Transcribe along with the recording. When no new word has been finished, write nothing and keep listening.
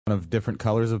of different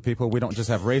colors of people. We don't just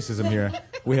have racism here.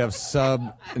 We have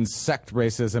sub and sect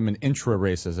racism and intra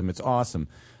racism. It's awesome.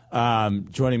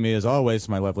 Joining me as always,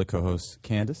 my lovely co-host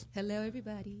Candace. Hello,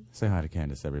 everybody. Say hi to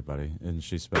Candace, everybody. Isn't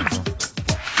she special?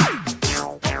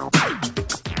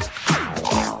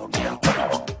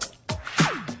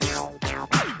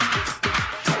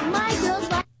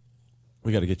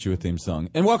 We got to get you a theme song.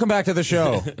 And welcome back to the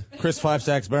show, Chris Five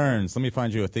Stacks Burns. Let me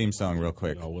find you a theme song real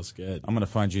quick. Oh, what's good? I'm going to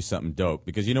find you something dope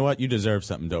because you know what? You deserve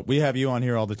something dope. We have you on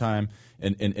here all the time,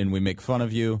 and we make fun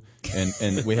of you,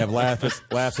 and we have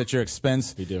laughs at your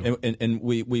expense. We do. And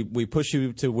we push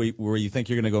you to where you think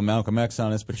you're going to go Malcolm X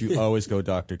on us, but you always go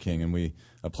Dr. King, and we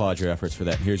applaud your efforts for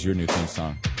that. Here's your new theme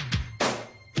song.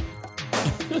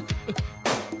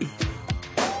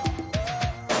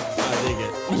 I dig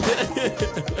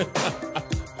it.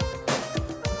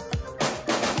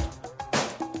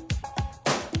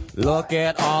 Look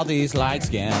at all these light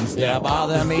skins, they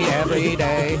bother me every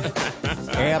day.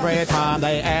 Every time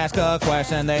they ask a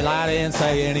question, they lie and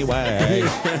say anyway.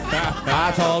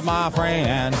 I told my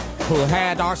friend who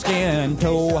had dark skin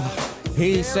too.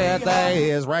 He said they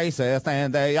is racist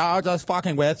and they are just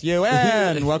fucking with you.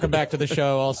 And welcome back to the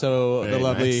show. Also, the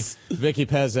lovely nice. Vicky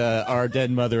Pezza, our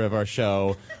dead mother of our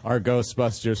show, our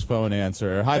Ghostbusters phone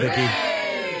answerer. Hi,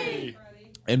 Vicky.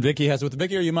 And Vicky has with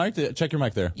Vicky. Are you mic'd? Check your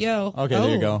mic there. Yo. Okay, there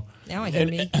you go. Now I hear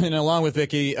me. And along with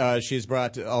Vicky, she's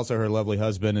brought also her lovely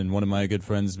husband and one of my good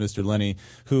friends, Mr. Lenny,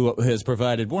 who has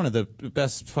provided one of the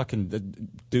best fucking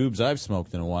doobs I've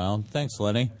smoked in a while. Thanks,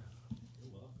 Lenny.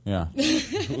 Yeah.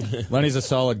 Lenny's a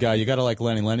solid guy. You gotta like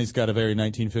Lenny. Lenny's got a very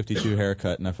 1952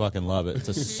 haircut, and I fucking love it. It's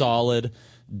a solid,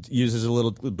 uses a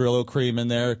little Brillo cream in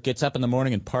there, gets up in the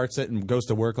morning and parts it, and goes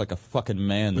to work like a fucking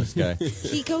man, this guy.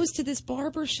 He goes to this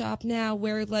barber shop now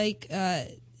where, like,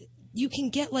 you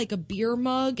can get, like, a beer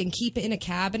mug and keep it in a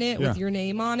cabinet with your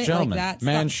name on it. Gentleman, like that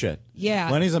man stuff. shit. Yeah.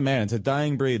 Lenny's a man. It's a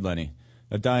dying breed, Lenny.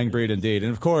 A dying breed indeed.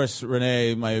 And, of course,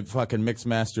 Renee, my fucking mix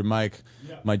master Mike,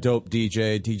 my dope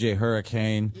DJ, DJ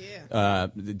Hurricane,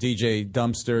 DJ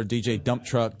Dumpster, DJ Dump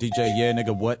Truck, DJ Yeah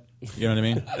Nigga What? You know what I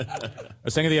mean? I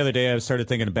was thinking the other day, I started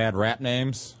thinking of bad rap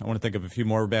names. I want to think of a few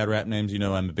more bad rap names. You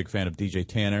know, I'm a big fan of DJ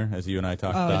Tanner, as you and I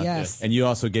talked about. Yes. And you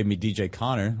also gave me DJ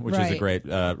Connor, which is a great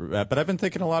rap. But I've been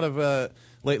thinking a lot of,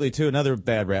 lately, too, another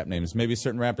bad rap names. Maybe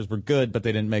certain rappers were good, but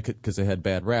they didn't make it because they had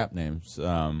bad rap names.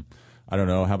 I don't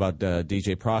know. How about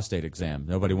DJ Prostate Exam?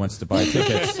 Nobody wants to buy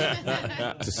tickets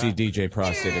to see DJ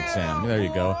Prostate Exam. There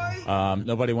you go.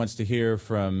 Nobody wants to hear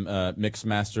from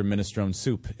Mixmaster Minestrone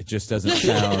Soup. It just doesn't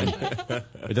sound.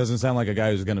 It doesn't sound like a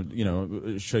guy who's going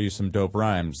to, show you some dope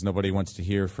rhymes. Nobody wants to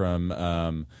hear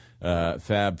from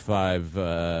Fab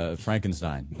Five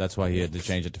Frankenstein. That's why he had to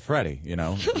change it to Freddie.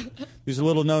 These are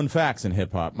little known facts in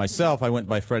hip hop. Myself, I went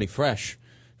by Freddie Fresh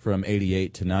from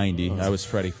 '88 to '90. I was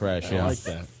Freddie Fresh. I like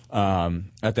that.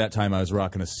 At that time, I was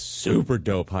rocking a super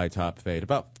dope high top fade.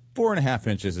 About 4.5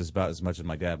 inches is about as much as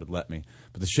my dad would let me.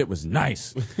 But the shit was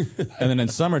nice. And then in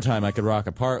summertime, I could rock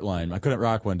a part line. I couldn't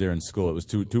rock one during school. It was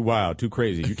too wild, too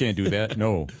crazy. You can't do that.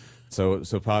 No. So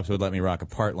Pops would let me rock a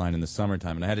part line in the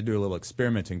summertime, and I had to do a little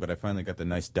experimenting, but I finally got the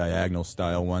nice diagonal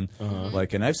style one.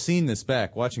 And I've seen this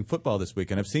back watching football this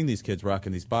weekend. I've seen these kids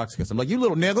rocking these box cuts. I'm like, you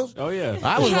little niggles. Oh, yeah.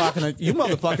 I was rocking it. You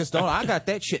motherfuckers don't. I got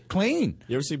that shit clean.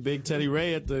 You ever see Big Teddy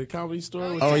Ray at the Comedy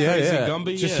Store? With Oh, yeah, Tracy yeah.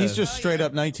 Gumby? He's just straight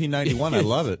up 1991. I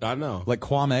love it. I know. Like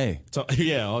Kwame.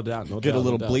 Yeah, all doubt. No Get doubt, a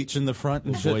little no doubt. bleach in the front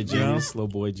and Little boy shit. genius. Little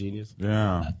boy genius.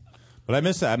 Yeah. But I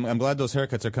miss that. I'm glad those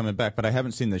haircuts are coming back, but I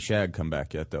haven't seen the shag come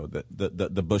back yet, though.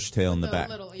 The bush tail in the back.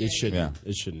 It shouldn't. Yeah.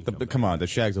 It shouldn't. Come on, the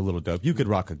shag's a little dope. You could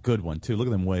rock a good one, too. Look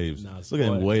at them waves. Nah, Look at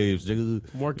them boy. waves. I'm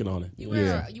working on it. You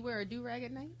wear a do-rag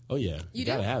at night? Oh, yeah. You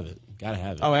gotta do? have it. Gotta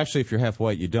have it. Oh, actually, if you're half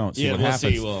white, you don't. See Yeah, what we'll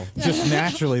happens. see, well. Just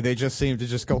naturally, they just seem to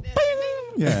just go, bing!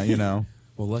 Yeah,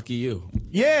 Well, lucky you.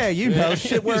 Yeah,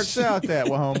 shit works out that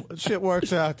way. Shit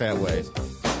works out that way.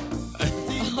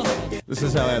 This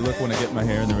is how I look when I get my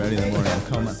hair in the ready in the morning.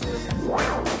 Come on.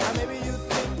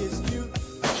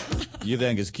 You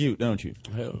think it's cute, don't you?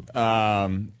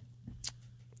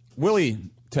 Willie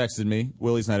texted me.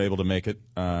 Willie's not able to make it.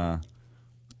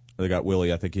 They got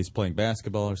Willie. I think he's playing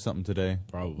basketball or something today.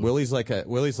 Probably. Willie's like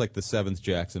the seventh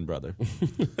Jackson brother.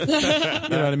 You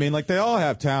know what I mean? Like they all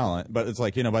have talent, but it's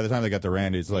like by the time they got to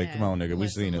Randy, it's like, come on, nigga, we've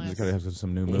seen it. We gotta have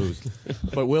some new moves.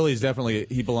 But Willie's definitely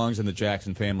he belongs in the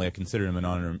Jackson family. I consider him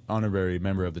an honorary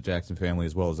member of the Jackson family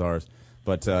as well as ours.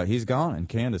 But he's gone, and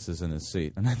Candace is in his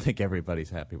seat, and I think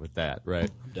everybody's happy with that, right?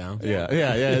 Down. Yeah.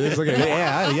 This look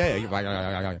yeah.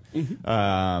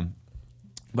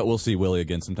 But we'll see Willie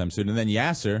again sometime soon, and then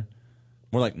Yasser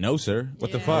More like, no, sir.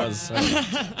 What the Yeah.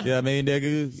 fuck? Yeah, I mean, nigga,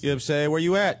 you know what I'm saying? Where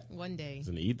you at? One day. He's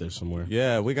in the ether somewhere.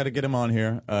 Yeah, we got to get him on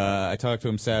here. I talked to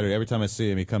him Saturday. Every time I see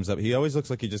him, he comes up. He always looks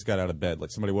like he just got out of bed.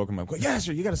 Like somebody woke him up. Yeah,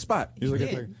 sir, you got a spot. He's like,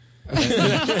 did.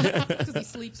 Because he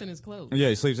sleeps in his clothes. yeah,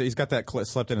 he sleeps. He's got that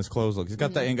slept in his clothes look. He's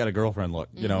got that ain't got a girlfriend look.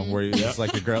 You know, where it's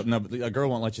like a girl. No, a girl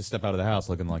won't let you step out of the house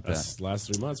looking like that. That's the last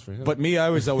 3 months for him. But me, I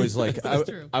was always like,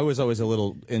 true. I was always a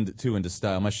little too into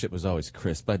style. My shit was always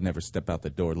crisp. I'd never step out the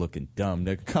door looking dumb.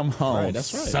 Nigga, come home, Right,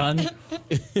 that's right. son.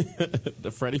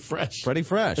 the Freddie Fresh. Freddie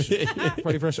Fresh.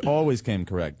 Freddie Fresh always came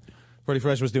correct. Freddie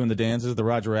Fresh was doing the dances, the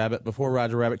Roger Rabbit, before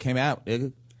Roger Rabbit came out,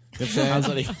 nigga. You know what I'm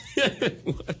saying?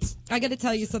 What? I got to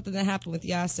tell you something that happened with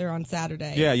Yasser on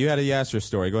Saturday. Yeah, you had a Yasser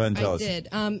story. Go ahead and tell I us. did.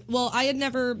 Well, I had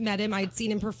never met him. I'd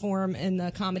seen him perform in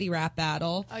the comedy rap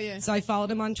battle. Oh, yeah. So I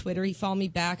followed him on Twitter. He followed me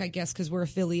back, I guess, because we're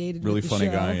affiliated Really with the funny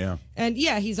show. guy, yeah. And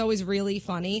yeah, he's always really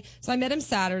funny. So I met him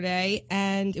Saturday,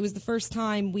 and it was the first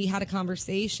time we had a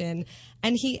conversation.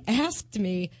 And he asked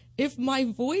me if my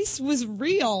voice was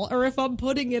real or if I'm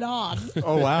putting it on.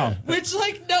 Oh, wow. Which,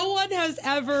 like, no one has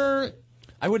ever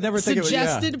I would never think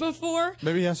suggested it would, before.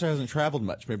 Maybe Yasser hasn't traveled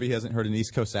much. Maybe he hasn't heard an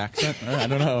East Coast accent. I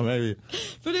don't know. Maybe.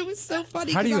 But it was so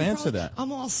funny. How do 'cause you I'm answer that?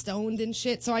 I'm all stoned and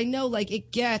shit, so I know like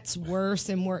it gets worse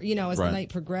and worse, you know, as Right. the night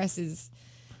progresses.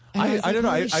 And I was like, don't know.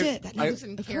 Holy I- shit, that I- never He's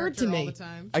in occurred character to all me. the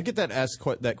time. I get that asked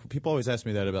quite. That people always ask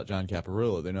me that about John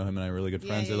Caparulo. They know him and I are really good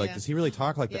friends. Yeah, They're like, yeah. does he really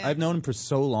talk like that? Yeah. I've known him for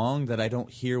so long that I don't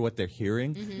hear what they're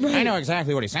hearing. Right. I know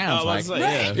exactly what he sounds Oh, like. it's like,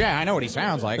 yeah. Yeah, I know what he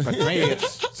sounds like, but to me, it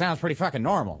sounds pretty fucking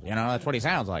normal. You know, that's what he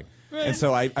sounds like. And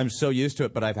so I'm so used to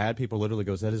it, but I've had people literally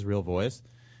go, is that his real voice?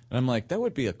 And I'm like, that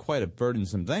would be quite a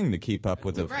burdensome thing to keep up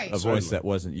with Right. a voice Certainly. that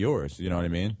wasn't yours. You know what I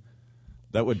mean?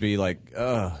 That would be like,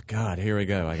 oh, God, here we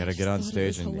go. I got to get on thought it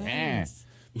was stage and... hilarious.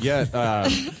 Yeah,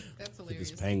 That's This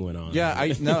hilarious. penguin on. yeah,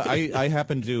 I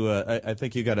happen to. I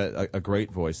think you got a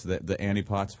great voice, the Annie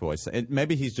Potts voice. And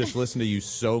maybe he's just listened to you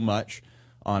so much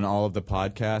on all of the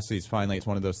podcasts. He's finally. It's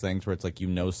one of those things where it's like you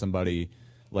know somebody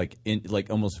like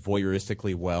almost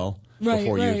voyeuristically well Right,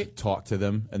 before you right. talk to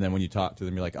them, and then when you talk to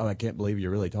them, you're like, oh, I can't believe you're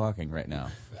really talking right now.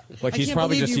 Like I he's can't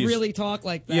probably believe just you used, really talk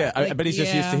like that. yeah, I Like, bet he's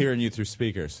just used to yeah. hearing you through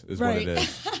speakers. Is Right. what it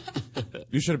is.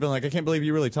 You should have been like, I can't believe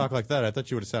you really talk like that. I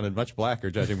thought you would have sounded much blacker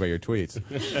judging by your tweets.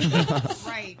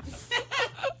 Right.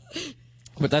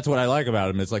 But that's what I like about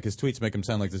him. It's like his tweets make him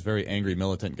sound like this very angry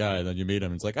militant guy. And then you meet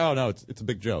him, it's like, oh no, it's a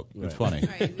big joke. It's funny.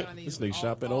 Right. He's got these This nigga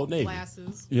shop at Old alt Navy.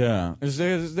 Glasses. Yeah, this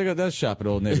nigga does shop at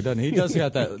Old Navy, doesn't he? He does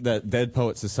got that Dead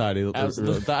Poet Society.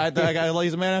 Absolutely.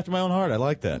 He's a man after my own heart. I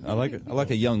like that. I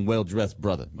like a young, well-dressed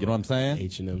brother. You know what I'm saying?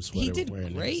 H&M sweater. He did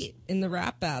wearing great in the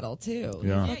rap battle too.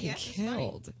 Yeah. He fucking Yeah, he's funny.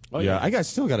 killed. Oh, yeah, yeah.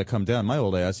 still got to come down. My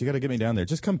old ass, you got to get me down there.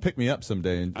 Just come pick me up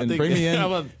someday and think- bring me in.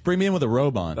 I'm a- Bring me in with a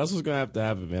robe on. That's what's gonna have to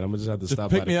happen, man. I'm gonna just have to Just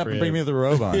stop by pick the me up crib. and bring me with a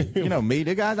robe on. You know me,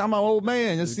 the guys. I'm an old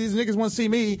man. These niggas want to see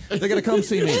me. They gotta come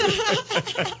see me.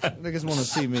 Niggas want to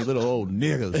see me, little old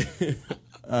niggas.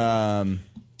 Let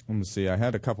me see. I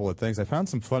had a couple of things. I found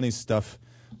some funny stuff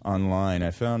online.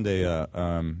 I found a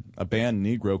banned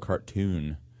Negro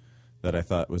cartoon that I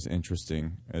thought was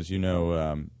interesting. As you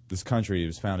know, this country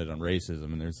was founded on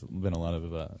racism, and there's been a lot of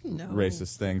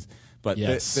racist things. But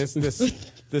Yes.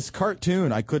 this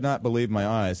cartoon, I could not believe my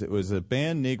eyes. It was a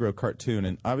banned Negro cartoon,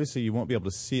 and obviously you won't be able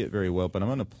to see it very well, but I'm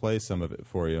going to play some of it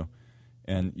for you.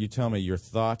 And you tell me your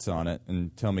thoughts on it,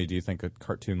 and tell me, do you think a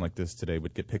cartoon like this today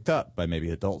would get picked up by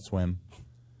maybe Adult Swim,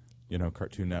 you know,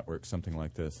 Cartoon Network, something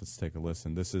like this? Let's take a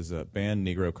listen. This is a banned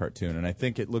Negro cartoon, and I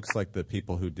think it looks like the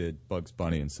people who did Bugs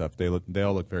Bunny and stuff. They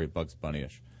all look very Bugs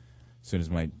Bunny-ish. As soon as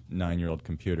my 9-year-old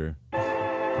computer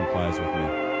complies with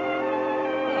me.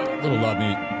 Little love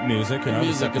music, you know.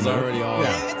 Music is already all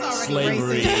It's already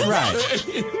slavery. racist.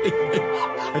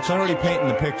 Right. It's already painting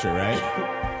the picture, right?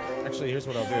 Actually, here's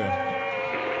what I'll do.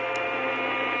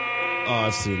 Oh,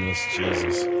 I've seen this.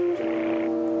 Jesus.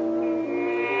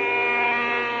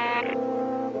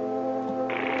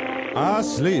 I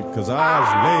sleep because I was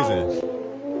lazy.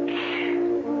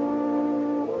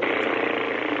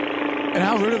 And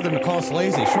how rude of them to call us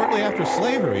lazy shortly after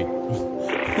slavery.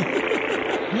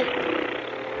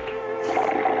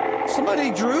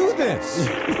 Somebody drew this. Is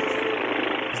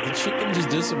the chicken just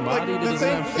disembodied? It doesn't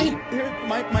have feet.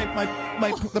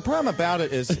 The problem about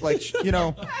it is, like, you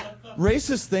know,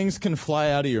 racist things can fly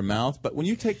out of your mouth, but when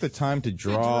you take the time to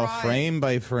draw draw it. frame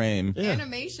by frame,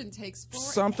 Animation takes forever.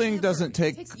 something doesn't It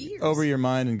take takes years. over your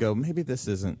mind and go, maybe this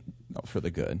isn't for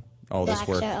the good. All this Blacks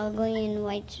work. are ugly and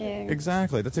whites are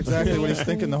Exactly. That's exactly what he's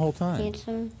thinking the whole time.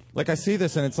 handsome. Like, I see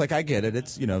this, and it's like, I get it.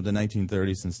 It's, you know, the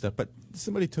 1930s and stuff, but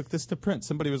somebody took this to print.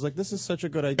 Somebody was like, this is such a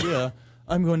good idea.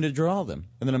 I'm going to draw them.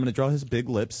 And then I'm going to draw his big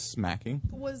lips smacking.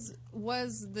 Was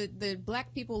the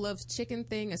black people loves chicken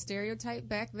thing a stereotype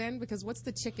back then? Because what's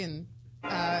the chicken?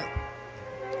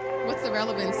 What's the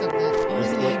relevance of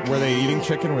the? Were they eating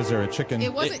chicken? Was there a chicken?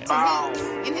 It wasn't.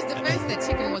 In his defense, that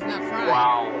chicken was not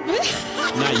fried.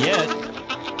 Not yet.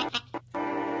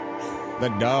 The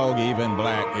dog even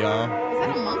black, y'all. Is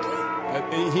that a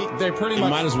monkey? They're pretty much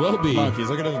might as well be monkeys.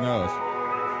 Look at his nose.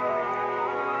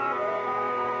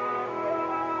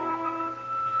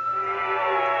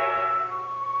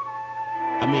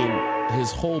 I mean,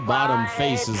 his whole bottom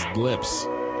face is lips.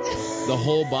 The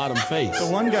whole bottom face. The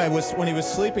one guy when he was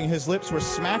sleeping, his lips were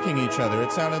smacking each other.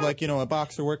 It sounded like, a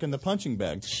boxer working the punching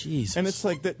bag. Jesus. And it's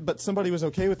like that, but somebody was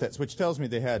okay with that, which tells me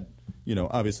they had,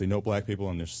 obviously no black people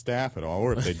on their staff at all,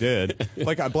 or if they did,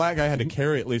 like a black guy had to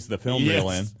carry at least the film reel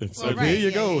in. It's Well, like, right, here you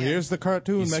yeah, go, yeah. here's the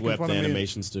cartoon He making swept fun the of me.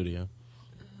 animation studio.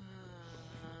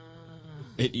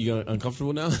 You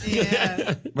uncomfortable now?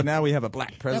 Yeah. But now we have a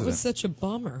black That president. was such a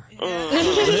bummer.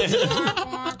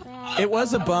 It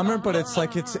was a bummer, but it's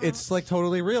like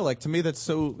totally real. Like to me, it's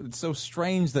so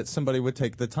strange that somebody would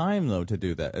take the time though to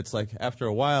do that. It's like after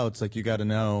a while, it's like you got to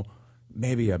know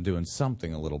maybe I'm doing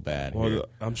something a little bad here. Well,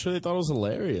 I'm sure they thought it was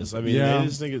hilarious. I mean, Yeah. they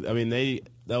just think.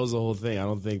 That was the whole thing. I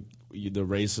don't think the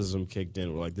racism kicked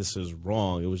in. We're like, this is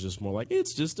wrong. It was just more like,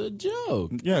 it's just a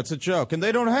joke. Yeah, it's a joke, and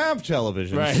they don't have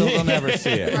television, Right. so they'll never see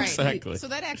it. Right. Exactly. So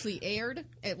that actually aired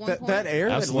at one That, point. that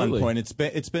aired Absolutely. at one point.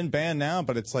 It's been banned now,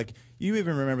 but it's like you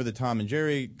even remember the Tom and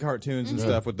Jerry cartoons and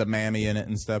stuff with the mammy in it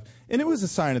and stuff, and it was a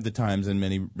sign of the times in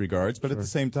many regards. But at the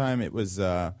same time, it was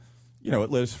it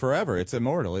lives forever. It's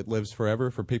immortal. It lives forever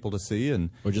for people to see. And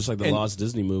Or just like the lost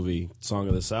Disney movie, Song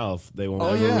of the South. They won't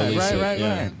oh ever yeah, release it. right.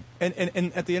 Yeah.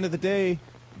 And at the end of the day,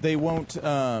 they won't.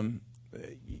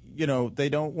 They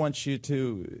don't want you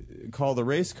to call the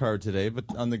race card today, but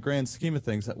on the grand scheme of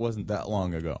things, that wasn't that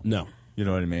long ago. No. You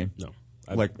know what I mean? No.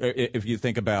 Like if you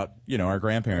think about, our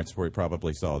grandparents where we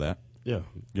probably saw that. Yeah.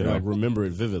 You know. I remember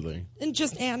it vividly. And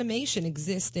just animation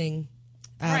existing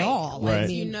at Right. all. Like, Right.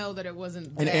 you know that it wasn't.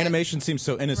 And that- animation seems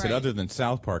so innocent, Right. other than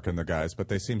South Park and the guys, but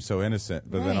they seem so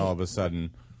innocent. But then Right. all of a sudden,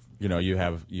 you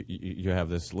have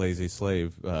this lazy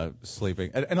slave sleeping,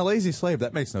 and a lazy slave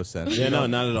that makes no sense. Yeah, no,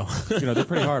 not at all. They're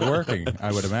pretty hardworking,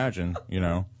 I would imagine.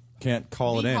 Can't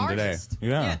call The it in hardest. today.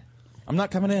 Yeah. I'm not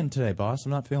coming in today, boss.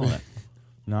 I'm not feeling it.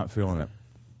 Not feeling it.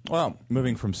 Well,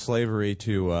 moving from slavery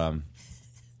to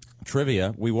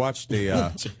trivia, we watched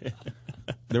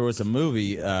there was a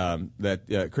movie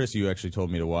that Chris, you actually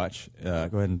told me to watch. Go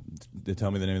ahead and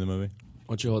tell me the name of the movie.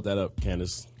 Why don't you hold that up,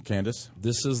 Candace?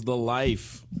 This is the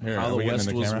life. Here, How are the we getting West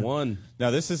in the was camera? won. Now,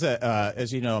 this is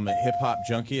as you know, I'm a hip hop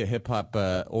junkie,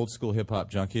 old school hip hop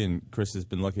junkie, and Chris has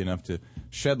been lucky enough to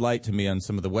shed light to me on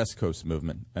some of the West Coast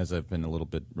movement, as I've been a little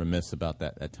bit remiss about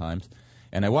that at times.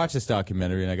 And I watched this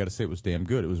documentary, and I got to say it was damn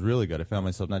good. It was really good. I found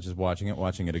myself not just watching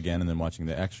it again, and then watching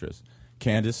the extras.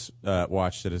 Candace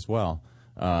watched it as well.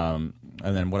 And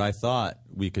then what I thought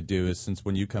we could do is, since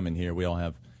when you come in here, we all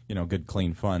have good,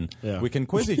 clean fun. Yeah. We can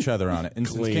quiz each other on it. And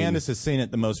since Clean. Candace has seen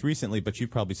it the most recently, but you've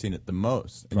probably seen it the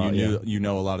most, and Probably, you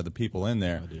know a lot of the people in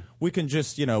there. do. We can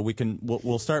just,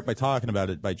 we'll start by talking about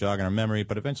it, by jogging our memory,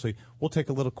 but eventually we'll take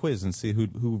a little quiz and see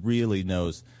who really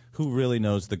knows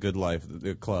the Good Life,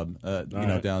 the club,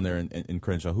 right. down there in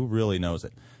Crenshaw. Who really knows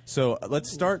it? So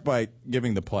let's start by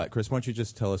giving the plot. Chris, why don't you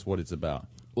just tell us what it's about?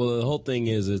 Well, the whole thing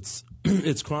is it's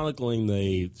chronicling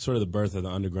the birth of the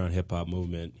underground hip hop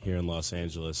movement here in Los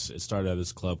Angeles. It started at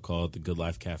this club called the Good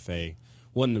Life Cafe. It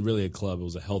wasn't really a club; it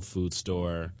was a health food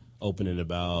store. Opened in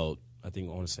about I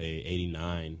want to say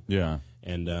 '89. Yeah.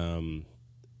 And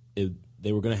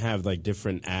they were going to have like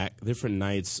different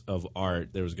nights of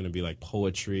art. There was going to be like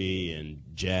poetry and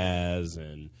jazz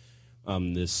and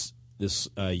this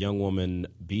young woman,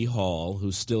 B. Hall,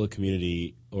 who's still a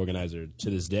community organizer to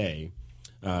this day.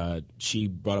 She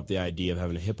brought up the idea of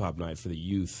having a hip hop night for the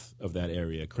youth of that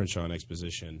area, Crenshaw and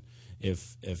Exposition.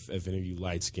 If any of you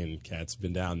light skinned cats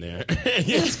been down there,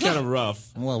 it's kind of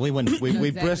rough. Well, we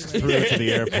brisked through to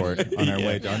the airport on our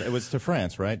way down. It was to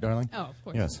France, right, darling? Oh, of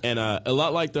course. Yes. And a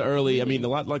lot like the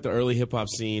early hip hop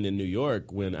scene in New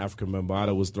York when Africa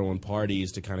Bambaataa was throwing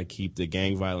parties to kind of keep the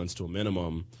gang violence to a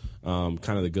minimum. Kind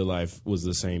of the Good Life was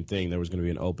the same thing. There was going to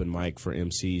be an open mic for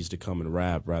MCs to come and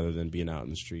rap rather than being out in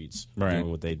the streets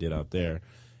doing what they did out there.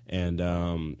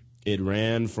 And it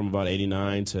ran from about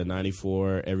 89 to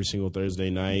 94 every single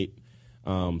Thursday night.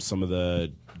 Some of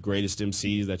the greatest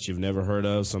MCs that you've never heard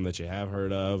of, some that you have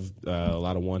heard of. A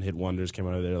lot of one-hit wonders came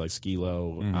out of there, like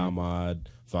Skee-Lo, Ahmad,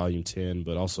 Volume 10,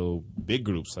 but also big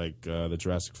groups like the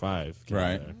Jurassic 5.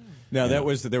 Right. Now, there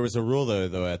was a rule,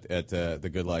 though at the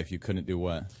Good Life. You couldn't do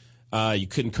what? You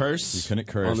couldn't curse. You couldn't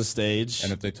curse on the stage.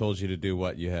 And if they told you to do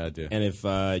what, you had to. And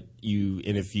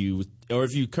if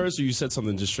you cursed or you said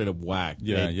something just straight up whack,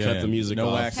 cut the music no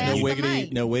off. Wax, Pass no the wiggity,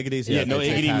 mic. no wiggities. Yeah, no they'd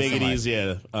say iggity pass the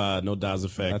miggities. mic. No Daz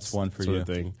effects. That's one for sort you. Of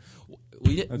thing.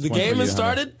 That's The one game for has you,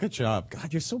 started. Hunter. Good job.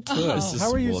 God, you're so good. This is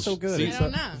How are you bullshit. so good? See, I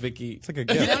don't know. Vicky, It's like a You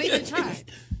gift. don't even try.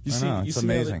 you I see, know, you it's see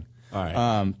how amazing. All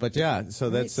right. But yeah, so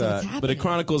that's So it's But happening. it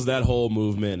chronicles that whole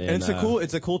movement, and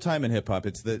it's a cool time in hip hop.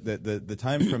 It's the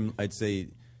time from I'd say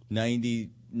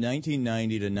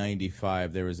 1990 to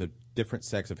 95. There was a different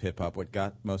sex of hip hop. What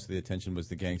got most of the attention was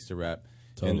the gangster rap.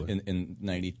 Totally. In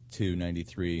 92,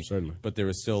 93. Certainly. But there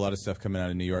was still a lot of stuff coming out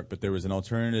of New York. But there was an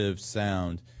alternative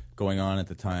sound going on at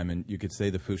the time, and you could say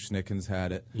the Fushnikins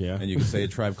had it, Yeah. and you could say a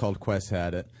Tribe Called Quest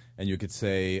had it, and you could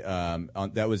say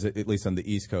that was at least on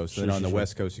the East Coast. Sure, and on sure, the sure.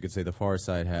 West Coast, you could say the Far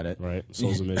Side had it. right,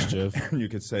 Souls of Mischief, You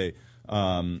could say,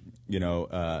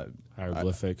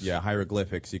 hieroglyphics.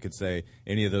 hieroglyphics. You could say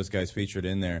any of those guys featured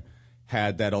in there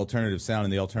had that alternative sound,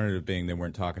 and the alternative being they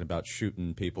weren't talking about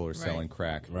shooting people or selling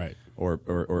crack, Right.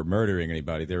 or murdering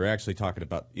anybody. They were actually talking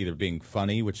about either being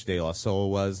funny, which De La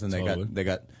Soul was, and Totally. they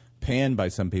got panned by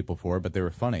some people for it, but they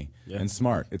were funny Yeah. and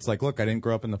smart. It's like, look, I didn't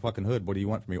grow up in the fucking hood. What do you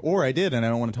want from me? Or I did, and I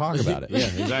don't want to talk about it. Yeah,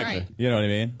 exactly. Right. You know what I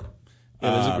mean?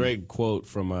 Yeah, there's a great quote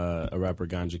from a rapper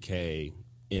Ganja K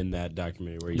in that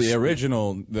documentary where he The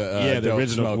original, the the dope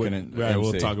original. smoking and Right, we'll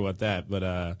MC. talk about that.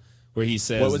 But where he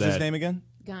says What was that his name again?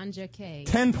 Ganja K.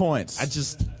 10 points. I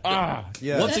just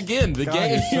Yeah. once again the God,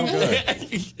 game. you're so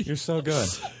good. You're so good.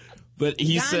 But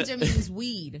he Ganja said means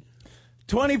weed.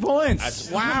 20 points.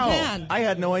 Wow. man. I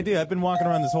had no idea. I've been walking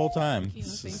around this whole time.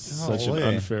 such an Holy.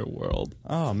 unfair world.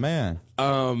 Oh, man.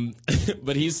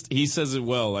 But he says it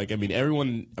well. Like, I mean,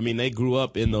 everyone. I mean, they grew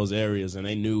up in those areas and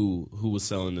they knew who was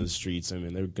selling in the streets. I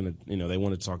mean, they were gonna. They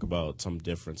want to talk about something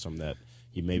different, something that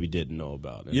you maybe didn't know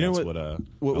about. And You know that's what I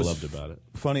was loved about it.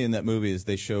 Funny in that movie is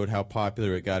they showed how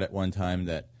popular it got at one time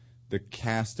that the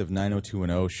cast of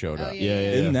 90210 showed up. yeah.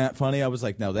 Isn't that funny? I was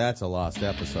like, now that's a lost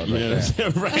episode right Yeah, there.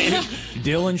 right.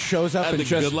 Dylan shows up At and the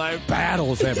just Good Life.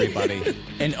 battles everybody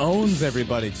and owns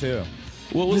everybody, too.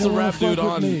 What was You the don't rap fuck dude with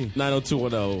on me.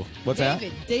 90210? What's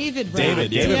David. David. Rap.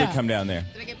 David, yeah. David Yeah. would come down there.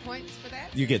 Did I get points for that?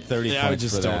 You get 30 Yeah, I points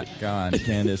just for don't- that. God,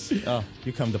 Candace. Oh,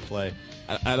 you come to play.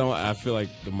 I don't. I feel like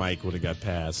the mic would have got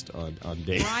passed on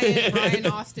Dave. Brian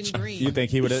Austin Green. You think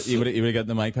he would have gotten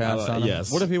the mic passed on him?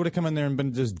 yes. What if he would have come in there and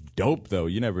been just dope though?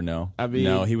 You never know. I mean-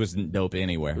 no, he wasn't dope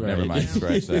anywhere. Right. Never mind.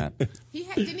 Scratch that.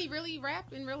 Didn't he really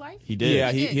rap in real life? He did.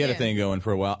 Yeah, he had a yeah. thing going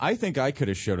for a while. I think I could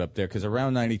have showed up there because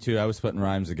around '92 I was putting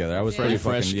rhymes together. I was Yeah. pretty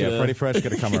Fresh fucking coulda- Freddie Fresh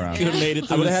could have come around. Could have made it I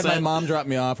through would the have had my set. mom drop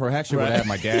me off, or actually would have had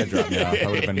my dad drop me off. I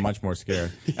would have been much more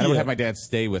scared, and I would have had my dad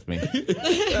stay with me.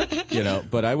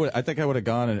 But I think I would have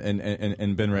gone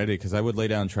and been ready because I would lay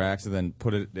down tracks and then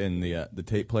put it in the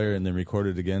tape player and then record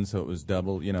it again so it was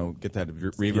double. Get that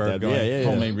reverb that- going, yeah.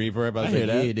 homemade reverb. I was hear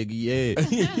like, that. yeah,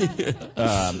 diggy,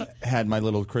 yeah. Had my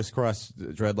little crisscross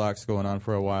dreadlocks going on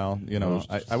for a while.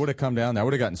 I would have come down there. I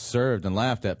would have gotten served and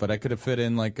laughed at, but I could have fit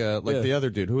in like the other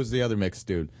dude. Who was the other mixed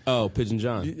dude? Oh, Pigeon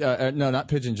John. No, not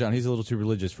Pigeon John. He's a little too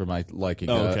religious for my liking.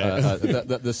 Oh,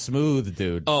 okay. The smooth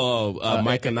dude.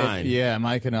 Micah 9. Yeah,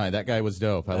 Micah 9. That guy was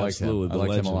dope. I liked him. Absolutely, I the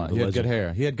liked him a legend, lot. the He had good legend.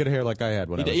 hair. He had good hair like I had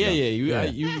when I was Yeah,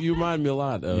 young. You remind me a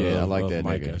lot of, Yeah, I like of that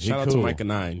Micah. nigga. He Shout out to cool. Micah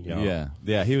 9. Y'all.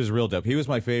 Yeah, he was real dope. He was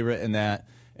my favorite in that.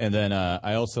 And then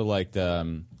I also liked,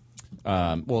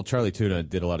 Charlie Tuna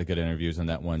did a lot of good interviews on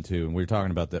that one too. And we were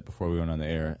talking about that before we went on the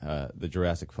air. The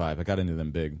Jurassic 5. I got into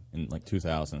them big in like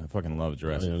 2000. I fucking love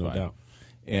Jurassic no 5. doubt.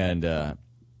 And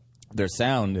their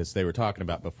sound, as they were talking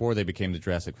about before they became the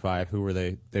Jurassic 5, who were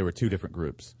they? They were two different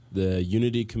groups. The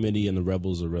Unity Committee and the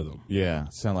Rebels of Rhythm. Yeah,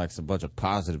 sound like a bunch of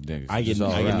positive niggas. I get just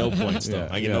all no around. points though. Yeah,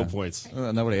 I get yeah. no points.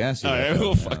 Nobody asked you. All that, right, though,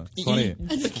 well, fuck. It's funny.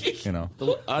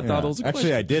 I Yeah. thought it was a Actually,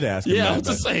 question. I did ask him Yeah, I that, was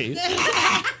just saying.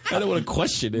 I don't want to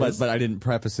question it. but I didn't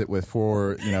preface it with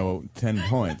 10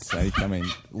 points. I mean,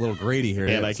 a little greedy here.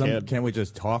 And I can't- Can't we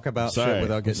just talk about Sorry, shit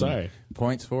without I'm getting sorry.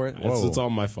 points for it? It's all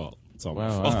my fault. It's all my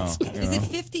Wow, fault. wow. Is it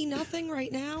 50-0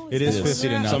 right now? It is that 50 to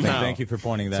where we're at? nothing. Somehow. Thank you for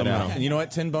pointing that Somehow. out. And you know what?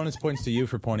 10 bonus points to you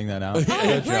for pointing that out. Good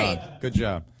great. job. Good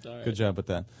job. Good job with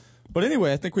that. But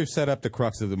anyway, I think we've set up the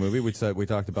crux of the movie. We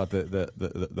talked about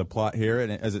the plot here,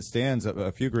 and as it stands,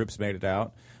 a few groups made it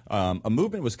out. A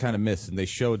movement was kind of missed, and they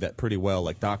showed that pretty well.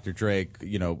 Like Dr. Dre,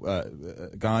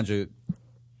 Ganja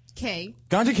K.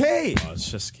 K. I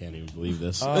just can't even believe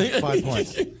this. 5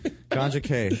 points. Ganja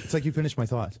K. It's like you finished my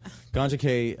thoughts. Ganja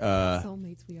K.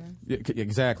 Soulmates we are.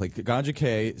 Exactly. Ganja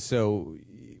K. So,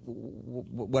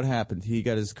 what happened? He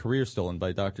got his career stolen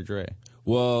by Dr. Dre.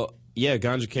 Well, yeah,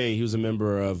 Ganja K, he was a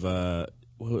member of it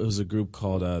was a group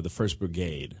called the First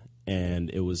Brigade. and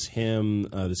it was him,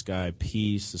 this guy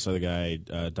Peace, this other guy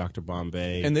Dr.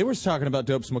 Bombay, And they were talking about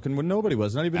dope smoking when nobody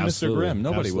was, not even Absolutely. Mr. Grimm.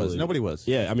 Nobody was. Absolutely. Nobody was.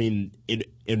 Yeah, I mean,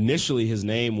 initially his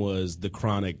name was the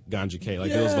Chronic Ganja K.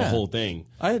 Like, it was the whole thing.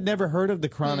 I had never heard of the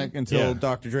Chronic until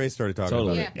Dr. Dre started talking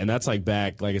Totally. about it. And that's like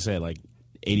back, like I said, like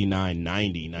 89,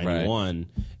 90, 91.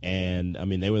 And, I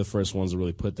mean, they were the first ones to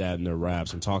really put that in their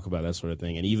raps and talk about that sort of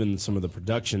thing. And even some of the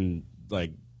production,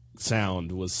 like,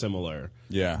 sound was similar.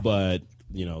 Yeah. But,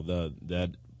 you know,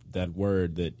 that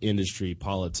word, that industry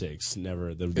politics,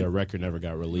 their record never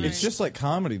got released. It's just like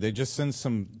comedy. They just send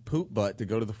some poop butt to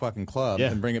go to the fucking club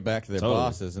and bring it back to their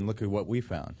bosses, and look at what we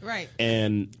found. Right.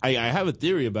 And I have a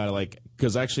theory about it, like,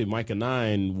 because actually Micah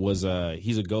 9 was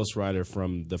he's a ghostwriter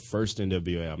from the first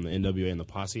NWA album, the NWA and the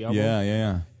Posse album.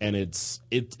 Yeah. And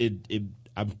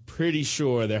I'm pretty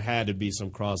sure there had to be some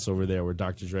crossover there where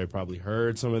Dr. Dre probably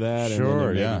heard some of that. Sure,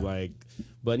 and then yeah. like,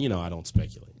 but you know, I don't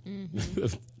speculate.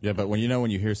 Yeah, but when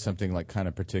you hear something like kind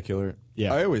of particular,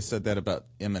 I always said that about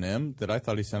Eminem, that I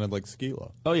thought he sounded like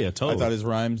Skee-Lo. Oh yeah, totally. I thought his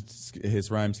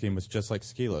rhyme scheme was just like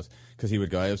Skee-Lo's, because he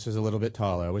would go, I was just a little bit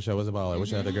taller. I wish I was a baller. I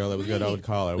wish I had a girl that was good. I would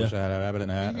call her. I wish I had a rabbit in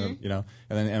a hat. You know,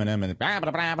 and then Eminem and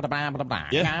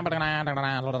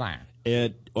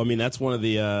I mean, that's one of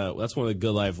the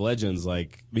Good Life legends.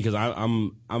 Like, because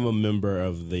I'm a member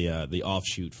of the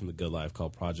offshoot from the Good Life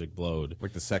called Project Blowed,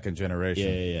 like the second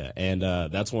generation. Yeah. And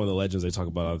that's one of the legends they talk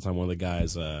about all the time. One of the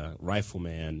guys,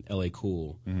 Rifleman, L.A.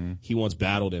 Cool, he once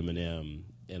battled Eminem,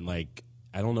 and like,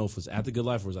 I don't know if it was at the Good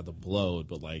Life or it was at the Blowed,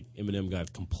 but like Eminem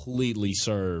got completely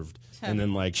served, and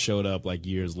then like showed up like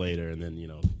years later, and then, you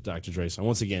know, Dr. Dre. So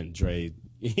once again, Dre,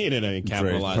 he ended up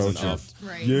capitalizing off.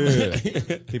 Right. Yeah.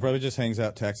 He probably just hangs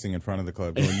out texting in front of the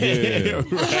club going, yeah.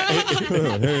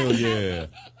 Hell yeah.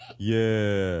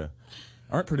 Yeah.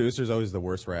 Aren't producers always the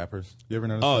worst rappers? You ever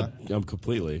notice that?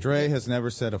 Completely. Dre has never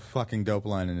said a fucking dope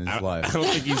line in his life. I don't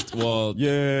think he's, well...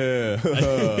 Yeah.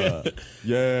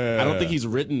 Yeah. I don't think he's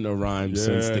written a rhyme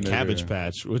since the Cabbage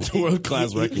Patch with the World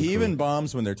Class Record He Crew. even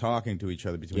bombs when they're talking to each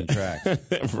other between tracks.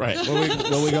 Right.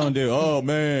 What we gonna do? Oh,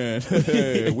 man.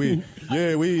 Hey, we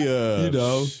you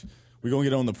know... We're going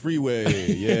to get on the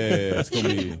freeway. Yeah, it's going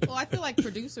to be... Well, I feel like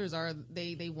producers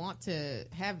they want to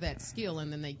have that skill,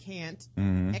 and then they can't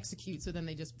execute, so then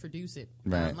they just produce it.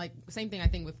 Right. Like, same thing I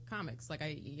think with comics. Like,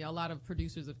 a lot of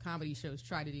producers of comedy shows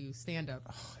try to do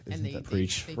stand-up, and they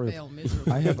fail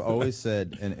miserably. I have always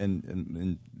said,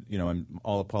 and you know, and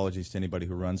all apologies to anybody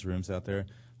who runs rooms out there,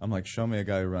 I'm like, show me a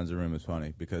guy who runs a room is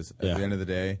funny, because at the end of the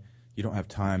day, you don't have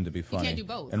time to be funny can't do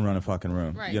both. and run a fucking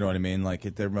room. Right. You know what I mean? Like,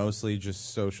 they're mostly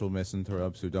just social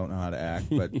misanthropes who don't know how to act,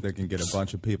 but they can get a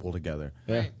bunch of people together.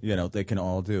 Right. You know, they can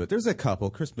all do it. There's a couple.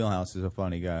 Chris Milhouse is a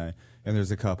funny guy, and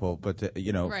there's a couple, but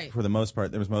you know, for the most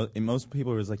part, there was most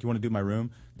people who was like, "You want to do my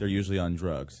room?" They're usually on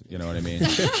drugs. You know what I mean?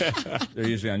 They're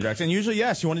usually on drugs, and usually,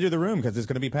 yes, you want to do the room because it's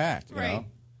going to be packed. You know?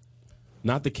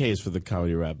 Not the case for the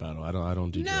comedy rap battle. I don't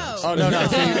do drugs. Oh, no.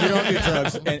 So you don't do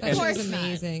drugs. Of course,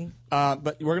 amazing.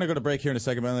 But we're going to go to break here in a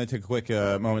second, but I'm going to take a quick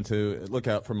moment to look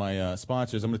out for my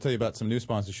sponsors. I'm going to tell you about some new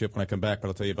sponsorship when I come back, but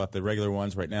I'll tell you about the regular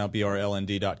ones right now.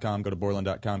 BRLND.com. Go to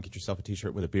Borland.com. Get yourself a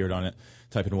T-shirt with a beard on it.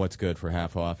 Type in what's good for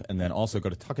half off. And then also go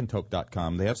to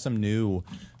tuckandtoke.com. They have some new,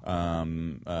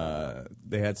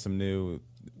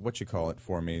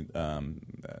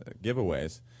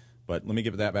 giveaways. But let me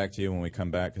give that back to you when we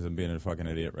come back, because I'm being a fucking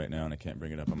idiot right now and I can't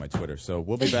bring it up on my Twitter. So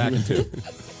we'll be back in 2.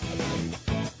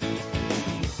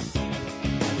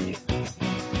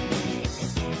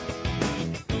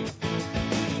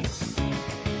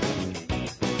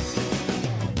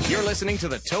 You're listening to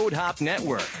the Toad Hop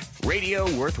Network,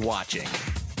 radio worth watching.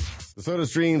 The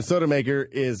SodaStream Soda Maker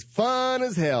is fun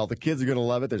as hell. The kids are going to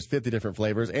love it. There's 50 different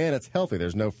flavors, and it's healthy.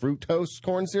 There's no fructose,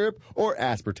 corn syrup, or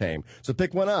aspartame. So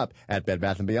pick one up at Bed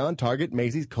Bath & Beyond, Target,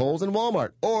 Macy's, Kohl's, and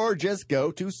Walmart. Or just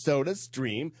go to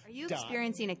SodaStream. Are you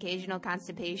experiencing occasional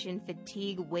constipation,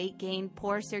 fatigue, weight gain,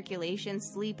 poor circulation,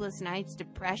 sleepless nights,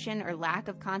 depression, or lack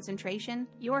of concentration?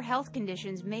 Your health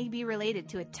conditions may be related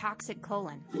to a toxic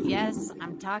colon. Yes,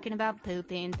 I'm talking about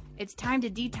pooping. It's time to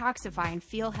detoxify and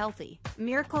feel healthy.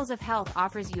 Miracles of Health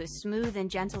offers you a smooth and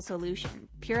gentle solution.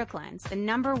 PuraCleanse, the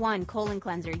 #1 colon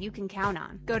cleanser you can count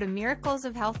on. Go to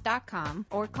miraclesofhealth.com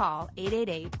or call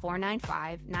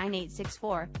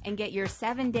 888-495-9864 and get your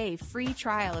 7-day free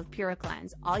trial of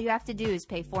PuraCleanse. All you have to do is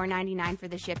pay $4.99 for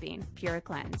the shipping.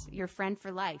 PuraCleanse, your friend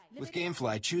for life. With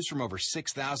GameFly, choose from over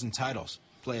 6,000 titles.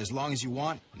 Play as long as you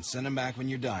want and send them back when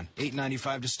you're done.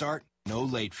 $8.95 to start, no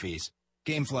late fees.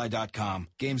 Gamefly.com.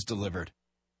 Games delivered.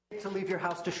 To leave your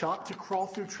house to shop, to crawl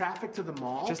through traffic to the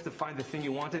mall, just to find the thing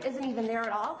you wanted. Isn't even there at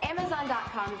all.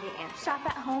 Amazon.com is the answer. Shop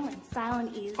at home in style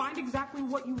and ease. Find exactly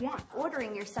what you want.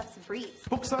 Ordering your stuff's a breeze.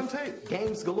 Books on tape,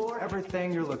 games galore,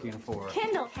 everything you're looking for.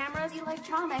 Kindle, cameras,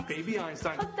 electronics. Baby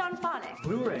Einstein. Hooked on phonics.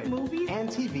 Blu-ray. Movies. And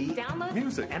TV. Download.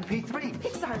 Music. MP3.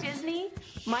 Pixar. Disney.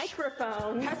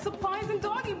 Microphones. Pet supplies and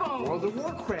doggy bones. World of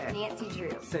Warcraft. Nancy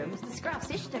Drew. Sims. The Scruff.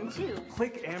 System 2.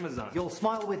 Click Amazon. You'll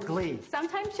smile with glee.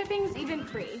 Sometimes shipping's even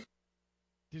free.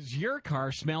 Does your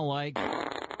car smell like?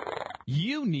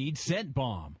 You need Scent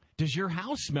Bomb. Does your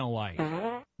house smell like?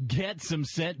 Get some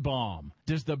Scent Bomb.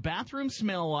 Does the bathroom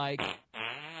smell like?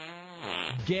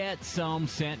 Get some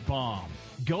Scent Bomb.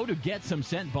 Go to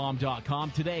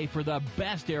GetSomeScentBomb.com today for the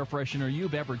best air freshener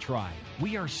you've ever tried.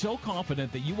 We are so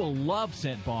confident that you will love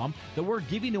Scent Bomb that we're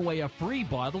giving away a free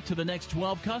bottle to the next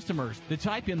 12 customers that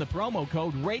type in the promo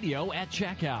code RADIO at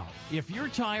checkout. If you're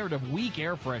tired of weak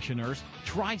air fresheners,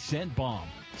 try Scent Bomb.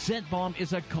 Scent Bomb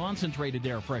is a concentrated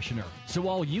air freshener, so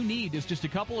all you need is just a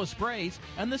couple of sprays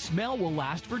and the smell will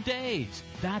last for days.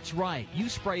 That's right, you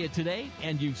spray it today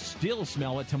and you still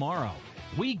smell it tomorrow.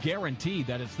 We guarantee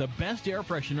that it's the best air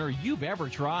freshener you've ever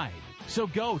tried. So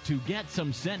go to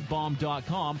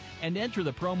GetSomeScentBomb.com and enter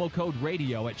the promo code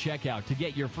RADIO at checkout to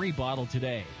get your free bottle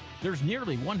today. There's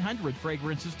nearly 100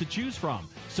 fragrances to choose from,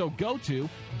 so go to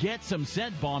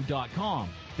GetSomeScentBomb.com.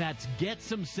 That's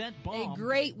GetSomeScentBomb. A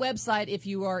great website if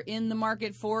you are in the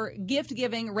market for gift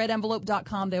giving.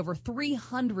 RedEnvelope.com. They have over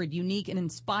 300 unique and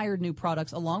inspired new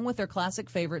products, along with their classic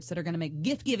favorites that are going to make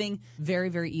gift giving very,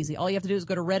 very easy. All you have to do is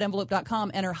go to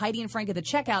RedEnvelope.com, enter Heidi and Frank at the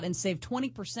checkout, and save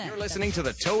 20%. You're listening to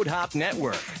the Toad Hop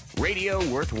Network, radio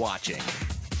worth watching.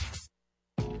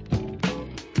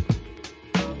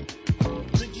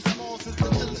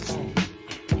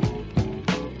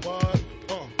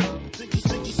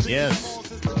 Yes.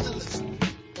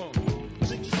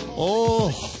 Oh,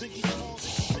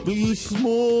 Biggie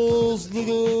Smalls,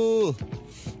 nigga.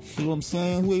 See what I'm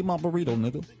saying? Who ate my burrito,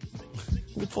 nigga?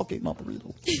 Who the fuck ate my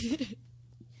burrito?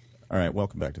 All right,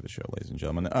 welcome back to the show, ladies and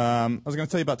gentlemen. I was going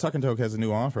to tell you about Tuck and Toke has a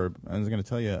new offer. I was going to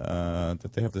tell you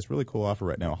that they have this really cool offer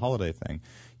right now, a holiday thing.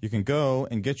 You can go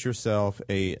and get yourself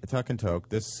a Tuck and Toke.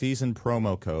 This season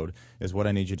promo code is what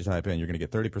I need you to type in. You're going to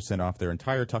get 30% off their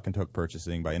entire Tuck and Toke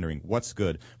purchasing by entering What's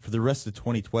Good for the rest of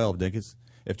 2012, niggas.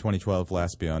 If 2012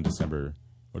 lasts beyond December,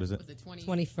 what is it?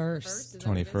 21st.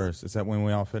 21st. Is that when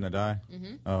we all finna die?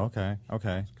 Mm-hmm. Oh, okay.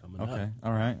 Okay. Okay.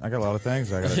 All right. I got a lot of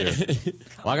things I got to do.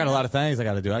 Well, I got a lot of things I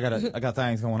got to do. I got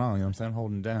things going on. You know what I'm saying? I'm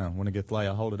holding it down. When it gets late,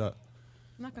 I hold it up.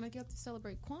 I'm not going to get to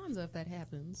celebrate Kwanzaa if that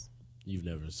happens. You've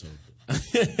never sold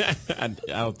I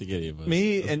don't think any of us.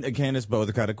 Me and Candace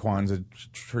both got a Kwanzaa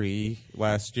tree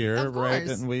last year, right?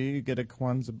 Didn't we get a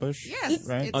Kwanzaa bush? Yes.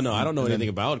 Right? Oh, no, I don't know anything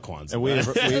about Kwanzaa. And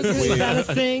Is that a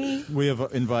thing? We have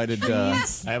invited...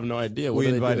 Yes. I have no idea. What we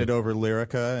do they invited do? over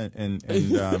Lyrica and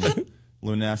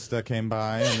Lunesta came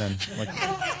by, and then...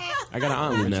 I got an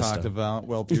aunt we Lunesta. talked about,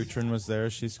 well, Butrin was there.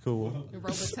 She's cool.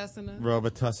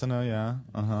 Robitussin, yeah.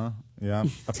 Uh-huh. Yeah.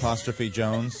 Apostrophe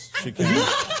Jones. She came.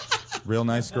 Real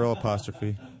nice girl,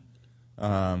 apostrophe.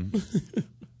 That's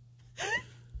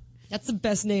the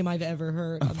best name I've ever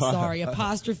heard. I'm sorry.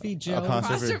 Apostrophe Jones.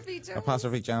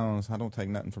 Apostrophe Jones. I don't take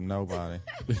nothing from nobody.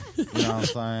 You know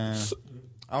what I'm saying?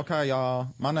 Okay, y'all.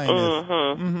 My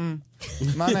name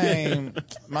is.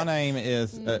 My name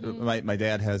is. My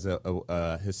dad has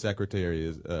his secretary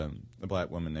is a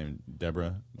black woman named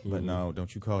Deborah. But no,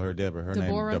 don't you call her Deborah. Her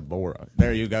name is Deborah.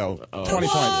 There you go. 20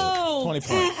 points. 20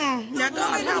 points. Now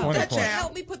God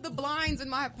help me put the blinds in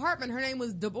my apartment. Her name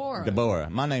was Deborah. Deborah.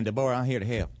 My name Deborah. I'm here to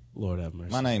help. Lord have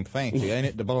mercy. My name fancy, ain't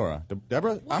it, Deborah?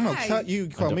 Deborah? Why? I'm gonna cut you.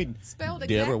 Call me Spelled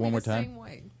Deborah exactly one more the time. same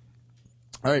way.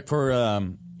 All right, for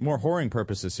more whoring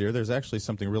purposes here, there's actually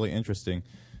something really interesting.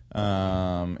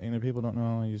 Any people don't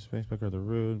know I use Facebook or they're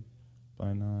rude.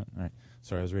 Why not? All right.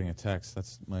 Sorry, I was reading a text.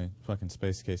 That's my fucking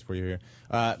space case for you here.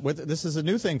 This is a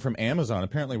new thing from Amazon.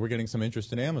 Apparently, we're getting some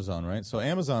interest in Amazon, right? So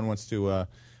Amazon wants to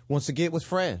get with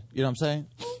Fred. You know what I'm saying?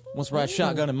 Wants to ride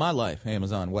shotgun in my life.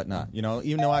 Amazon, whatnot. You know,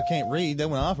 even though I can't read, they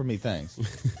want to offer me things.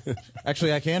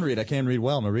 Actually, I can read. I can read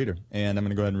well. I'm a reader, and I'm going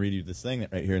to go ahead and read you this thing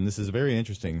right here. And this is very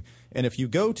interesting. And if you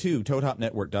go to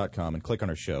ToadHopNetwork.com and click on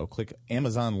our show, click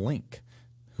Amazon link.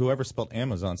 Whoever spelled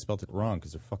Amazon spelled it wrong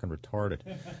because they're fucking retarded.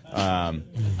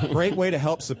 Great way to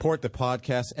help support the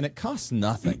podcast, and it costs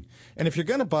nothing. And if you're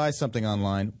going to buy something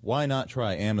online, why not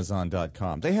try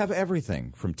Amazon.com? They have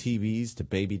everything from TVs to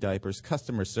baby diapers,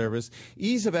 customer service,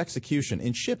 ease of execution,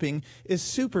 and shipping is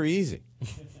super easy.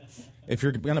 if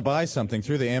you're going to buy something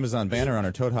through the Amazon banner on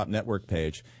our Toad Hop Network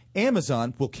page,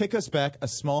 Amazon will kick us back a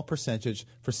small percentage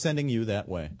for sending you that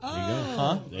way. There you go.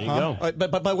 Huh? There you go.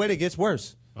 But wait, it gets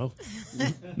worse. Oh.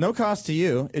 No cost to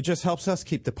you. It just helps us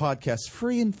keep the podcast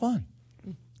free and fun.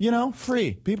 You know,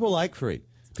 free. People like free.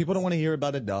 People don't want to hear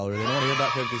about $1. They don't want to hear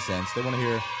about 50 cents. They want to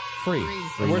hear free.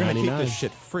 We're going to keep this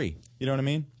shit free. You know what I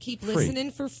mean? Keep listening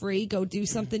for free. Go do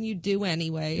something you do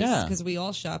anyways. Yeah. Because we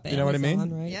all shop Amazon, you know what I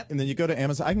mean? Right? Yep. And then you go to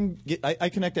Amazon. I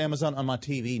connect to Amazon on my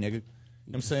TV, nigga. You know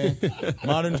what I'm saying?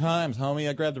 Modern times, homie.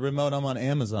 I grab the remote. I'm on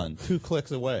Amazon. 2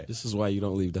 clicks away. This is why you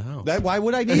don't leave the house. Why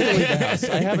would I need to leave the house?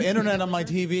 I have internet on my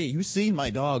TV. You've seen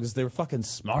my dogs. They're fucking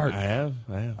smart. I have.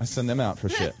 I send them out for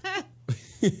shit.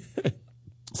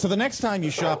 So the next time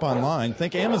you shop online,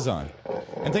 think Amazon.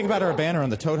 And think about our banner on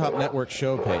the Toad Hop Network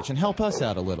show page. And help us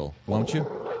out a little, won't you?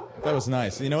 That was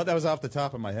nice. You know what? That was off the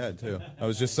top of my head, too. That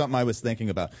was just something I was thinking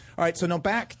about. All right, so now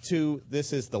back to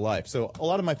This Is the Life. So a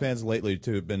lot of my fans lately,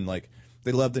 too, have been like,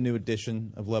 they love the new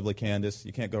edition of Lovely Candace.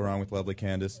 You can't go wrong with Lovely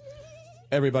Candace.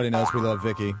 Everybody knows we love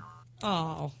Vicky.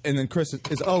 Oh. And then Chris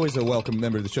is always a welcome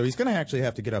member of the show. He's going to actually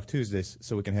have to get off Tuesdays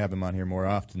so we can have him on here more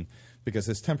often because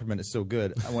his temperament is so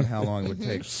good. I wonder how long it would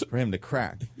take for him to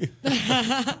crack.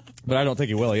 But I don't think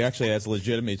he will. He actually has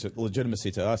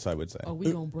legitimacy to us, I would say. Oh,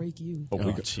 we gonna break you.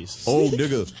 Jesus. Oh,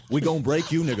 nigga. We gonna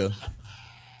break you, nigga.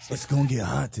 It's gonna get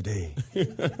hot today.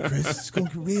 Chris, it's gonna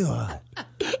get real hot.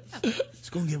 It's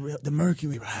gonna get real. The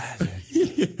mercury rising.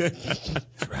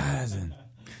 It's rising.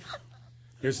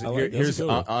 Here's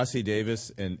Ossie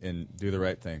Davis and Do the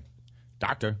Right Thing.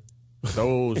 Doctor,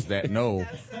 those that know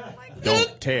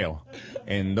don't tell,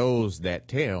 and those that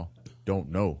tell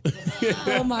don't know.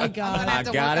 Oh, my God. I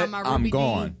got it. I'm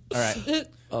gone. All right.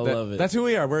 I love it. That's who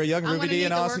we are. We're a young I'm Ruby D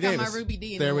and Ossie Davis. on my Ruby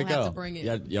D, and there we we'll have go. to bring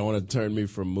it. Y'all want to turn me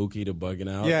from Mookie to bugging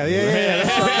out? Yeah.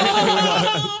 That's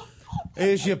right.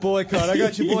 Here's your boycott. I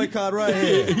got your boycott right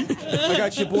here. I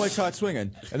got your boycott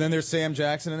swinging. And then there's Sam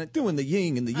Jackson and doing the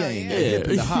yin and the yang, the hip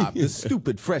and the hop, the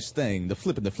stupid fresh thing, the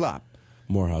flip and the flop.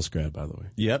 Morehouse grad, by the way.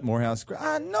 Yep, Morehouse grad.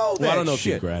 I know that. Well, I don't know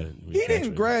shit. if he graduated. He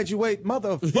didn't graduate,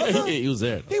 motherfucker. He was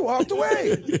there. He walked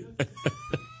away.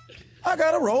 I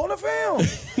got a roll in the film.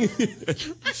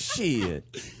 Shit.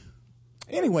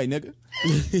 Anyway, nigga.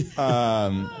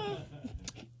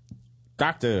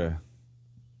 Doctor.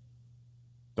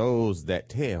 Those that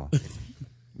tell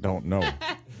don't know.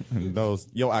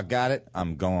 I got it.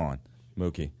 I'm gone.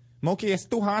 Mookie, it's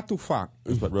too hard to fuck.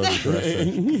 That's what Rosie Dress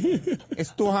said.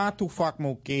 It's too hard to fuck,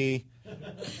 Mookie.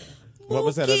 What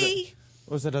was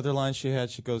that other line she had?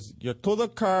 She goes, "You're to the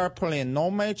curb playing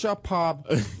no major pop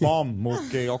bomb,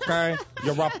 Mookie, okay?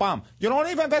 You're a bum. You don't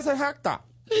even visit Hector.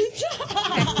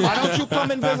 Why don't you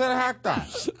come and visit Hector?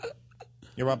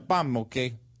 You're a bum,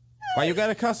 Mookie. Why you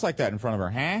gotta cuss like that in front of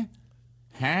her, huh?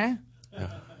 Huh?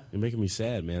 You're making me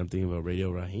sad, man. I'm thinking about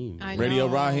Radio Raheem. Radio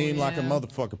Raheem like a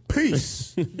motherfucker.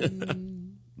 Peace.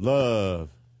 Love.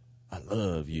 I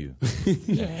love you.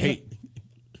 Hate.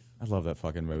 I love that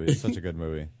fucking movie. It's such a good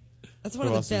movie. That's one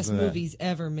of the best movies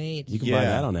ever made. You can buy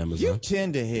that on Amazon. You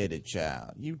tender-headed,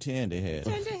 child. You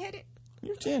tender-headed.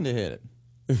 You tender-headed.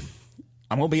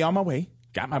 I'm going to be on my way.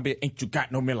 Got my bit. Ain't you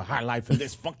got no Miller High Life in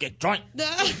this funky joint?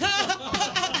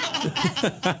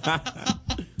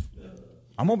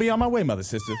 I'm going to be on my way, mother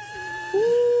sister.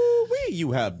 Ooh-wee,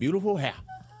 you have beautiful hair.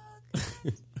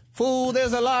 Fool,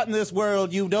 there's a lot in this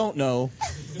world you don't know.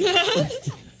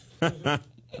 All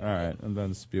right, I'm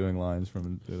done spewing lines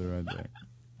from the other right there.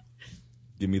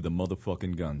 Give me the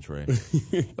motherfucking gun, Trey.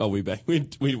 Oh, we back. When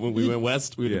we went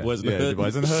west. We the Boys in the Hood. The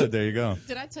Boys in the Hood. There you go.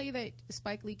 Did I tell you that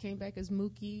Spike Lee came back as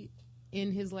Mookie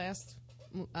in his last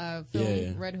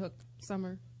film, Red Hook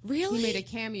Summer? Really? He made a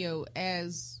cameo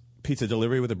as... Pizza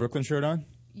delivery with a Brooklyn shirt on?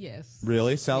 Yes.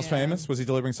 Really? Sal's Famous? Was he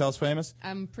delivering Sal's Famous?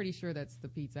 I'm pretty sure that's the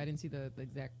pizza. I didn't see the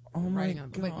exact my writing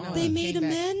on it. But no, they made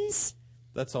amends?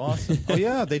 That's awesome. Oh,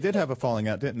 yeah, they did have a falling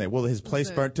out, didn't they? Well, his place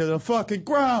burnt to the fucking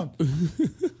ground.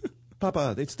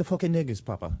 Papa, it's the fucking niggas,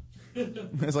 Papa.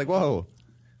 It's like, whoa.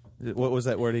 What was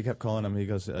that word he kept calling him? He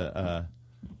goes,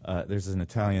 there's an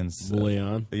Italian...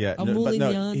 Bouillon? Yeah, but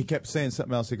no, he kept saying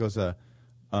something else. He goes, the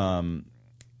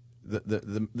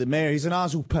mayor, he's an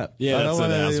Azu Pep. Yeah, that's an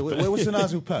Azu Pep. What's an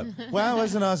Azu Pep? Well,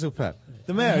 what's an Azu Pep?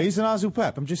 The mayor, he's an Azu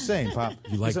Pep. I'm just saying, Pop.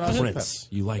 You like Prince.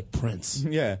 You like Prince.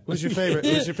 Yeah. Who's your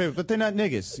favorite? But they're not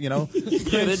niggas, you know?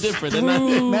 Yeah, they're different. They're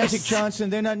not Magic Johnson,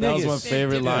 they're not niggas. That was my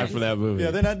favorite line from that movie.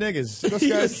 Yeah, they're not niggas. Those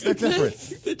guys, they're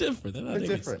different. They're different. They're not niggas.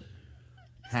 Different.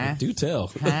 Huh? Do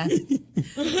tell. Huh?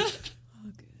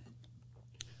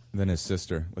 Then his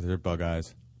sister with her bug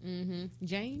eyes. Mm-hmm.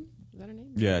 Jane? Is that her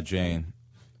name? Yeah, Jane.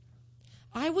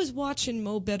 I was watching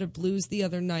Mo Better Blues the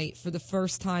other night for the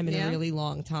first time in a really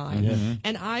long time. Mm-hmm.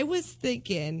 And I was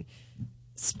thinking,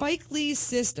 Spike Lee's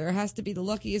sister has to be the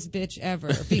luckiest bitch ever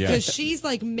because she's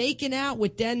like making out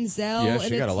with Denzel. Yeah, and she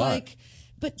it's got a lot. like,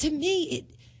 but to me,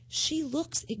 she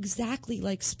looks exactly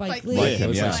like Spike Lee. Like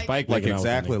him, yeah. Spike like making out with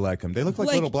exactly him. like him. They look like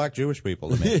little black Jewish people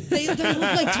to me. They look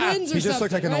like twins or He just something.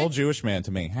 looked like an right? old Jewish man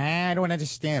to me. I don't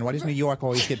understand. Why does New York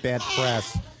always get bad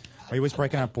press? Why are you always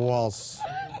breaking up walls?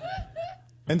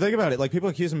 And think about it. Like, people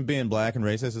accuse him of being black and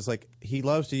racist. It's like he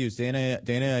loves to use Dana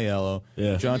Aiello,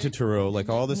 John Turturro, like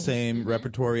all the same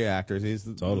repertory actors. He's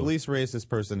the least racist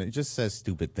person. He just says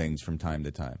stupid things from time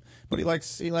to time. But he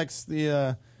likes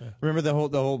the remember the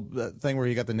whole thing where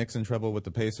he got the Knicks in trouble with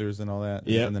the Pacers and all that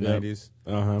in the 90s?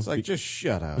 It's like, just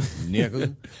shut up,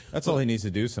 nigga. That's all he needs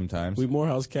to do sometimes. We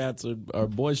Morehouse cats are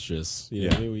boisterous. You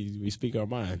know, we speak our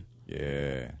mind.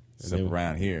 Yeah. Except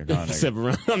around here, no, nigga. Except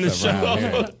around on the show. Yeah, We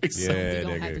don't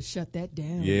nigga. have to shut that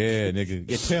down. Yeah, nigga.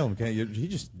 Yeah, tell him. He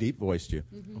just deep voiced you.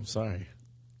 I'm sorry.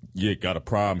 You got a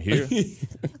problem here?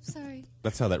 I'm sorry.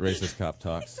 That's how that racist cop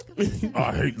talks.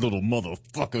 I hate little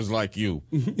motherfuckers like you.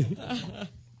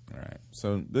 All right.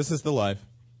 So this is The Life.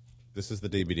 This is the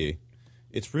DVD.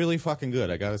 It's really fucking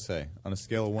good, I gotta say. On a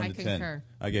scale of 1 to 10, concur.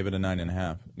 I gave it a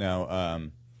 9.5.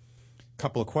 Now,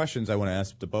 couple of questions I want to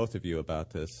ask to both of you about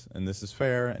this, and this is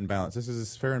fair and balanced. This is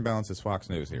as fair and balanced as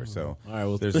Fox News here, so all right,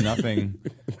 well, there's nothing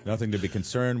to be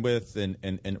concerned with. And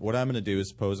what I'm going to do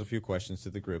is pose a few questions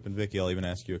to the group, and Vicky, I'll even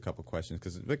ask you a couple questions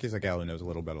because Vicky's a gal who knows a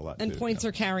little bit a lot. And too, points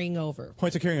are carrying over.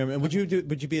 Points are carrying over. And would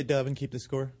you be a dove and keep the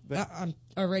score? I'm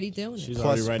already doing it. She's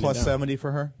already writing plus it down. 70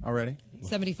 for her already.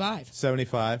 75.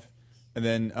 75. And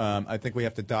then I think we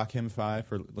have to dock him 5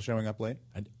 for showing up late.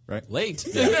 Right? Late?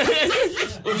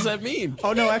 What does that mean?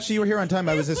 Oh, no, actually, you were here on time.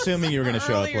 I was assuming you were going to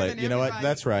show up late. You know what?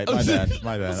 That's right. My bad.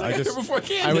 My bad.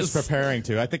 I was preparing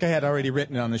to. I think I had already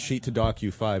written on the sheet to dock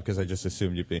you 5 because I just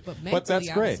assumed you'd be. But that's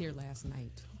I great. was here last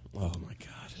night. Oh, my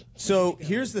God. So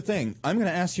here's the thing. I'm going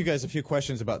to ask you guys a few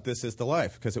questions about This Is the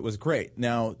Life because it was great.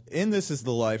 Now, in This Is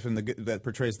the Life and that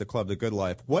portrays the club, The Good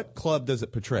Life, what club does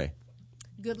it portray?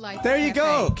 Good Life. There you Cafe.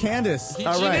 go, Candace.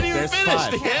 All She right, didn't even there's finish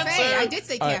 5. the Cafe. answer. I did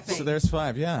say All cafe. right, so there's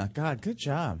 5. Yeah, God, good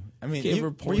job. I mean, Give her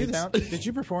were you points. down? Did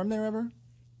you perform there ever?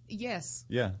 Yes.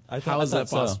 Yeah. How is that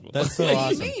possible? That's so What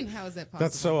awesome. do you mean? How is that possible?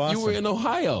 That's so awesome. You were in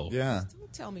Ohio. Yeah.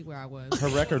 Don't tell me where I was. Her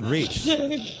record reached.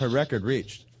 Her record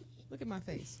reached. Look at my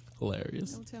face.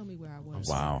 Hilarious. Don't tell me where I was.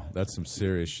 Wow, that's some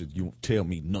serious shit. You won't tell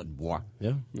me nothing, boy.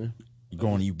 Yeah. You go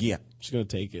on and you get. She's going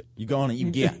to take it. You go on and you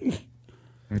get.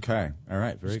 Okay. All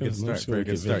right. Very good gonna- I'm start. just Very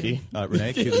gonna good get start. Vicky.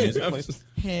 Renee, cue the music, please.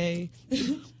 Hey.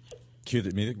 Cue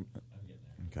the music.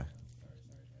 Okay.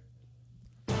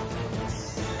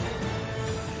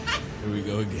 Here we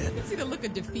go again. I see the look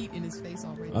of defeat in his face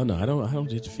already. Oh, no, I don't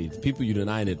get defeated. The people you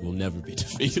deny it will never be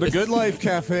defeated. The Good Life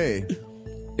Cafe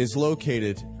is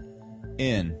located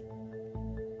in,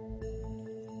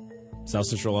 South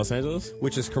Central Los Angeles?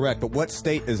 which is correct, but what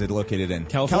state is it located in?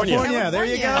 California. There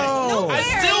you go. I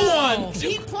still won.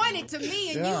 He pointed to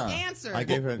me and Yeah. you answered. I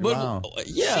gave it. But, Wow.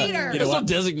 yeah. Cheater. There's no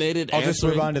designated I'll just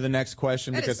answering. move on to the next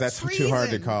question That because is that's too hard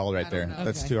to treason. call right I there. don't know.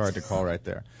 That's Okay. too hard to call right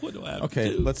there. What do I have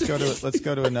Okay, to do? let's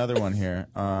go to another one here.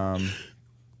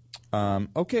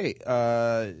 Okay.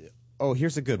 Oh,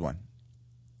 here's a good one.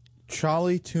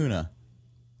 Charlie Tuna.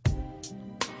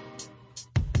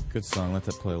 Good song. Let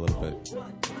that play a little bit.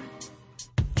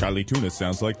 Charlie Tuna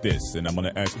sounds like this, and I'm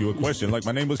going to ask you a question like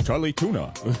my name was Charlie Tuna.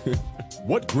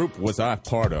 What group was I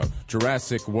part of?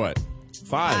 Jurassic what?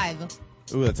 5.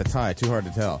 Ooh, that's a tie. Too hard to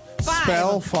tell. 5.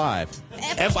 Spell 5.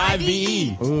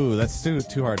 F-I-V-E. Ooh, that's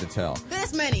too hard to tell.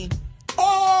 This many.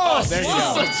 Oh, there you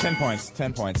go. 10 points.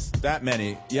 10 points. That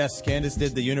many. Yes, Candace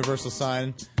did the universal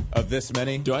sign of this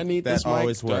many. Do I need that this mic?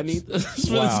 always works. Do I need this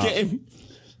for Wow. this game?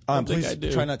 I think Please I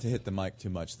do. try not to hit the mic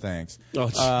too much. Thanks. Oh,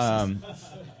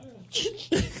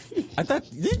 I thought,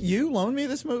 did you loan me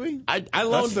this movie? I That's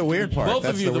loaned the weird part. both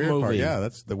That's of you the weird movie. part. Yeah,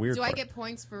 that's the weird Do part. I get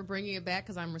points for bringing it back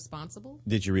because I'm responsible?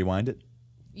 Did you rewind it?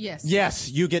 Yes. Yes,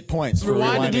 you get points for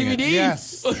Rewind the rewinding it. DVD?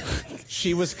 Yes.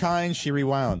 She was kind. She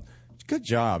rewound. Good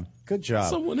job. Good job.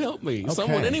 Someone help me. Okay.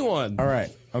 Someone, anyone. All right.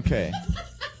 Okay.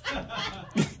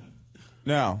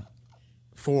 Now,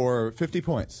 for 50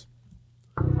 points,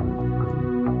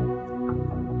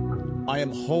 I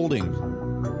am holding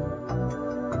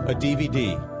a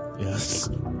DVD. Yes.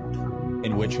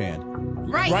 In which hand?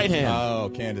 Right hand.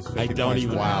 Oh, Candace, 50 I don't points.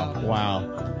 even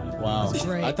Wow. That's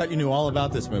great. I thought you knew all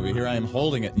about this movie. Here I am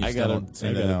holding it. And you I still gotta don't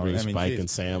seem to know. bring I mean, Spike geez. and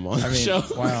Sam on I the mean, show.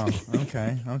 wow.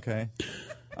 Okay.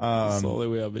 That's the only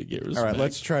way I'll get respect. All right,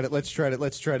 let's try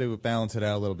to balance it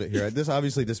out a little bit here.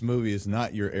 This movie is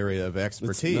not your area of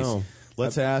expertise. No.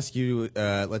 Let's ask you.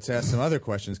 Let's ask some other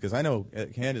questions because I know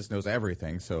Candace knows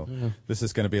everything. So this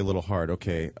is going to be a little hard.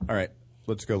 Okay. All right.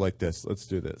 Let's go like this. Let's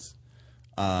do this.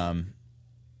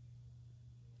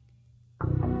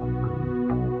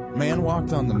 Man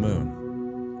walked on the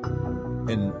moon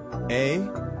in A,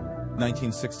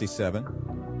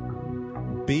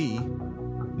 1967, B,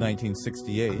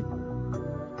 1968,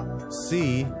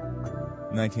 C,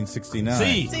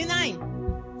 1969. C9.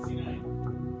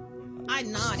 I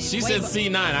nodded. She said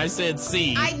C9. I said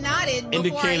C. I nodded before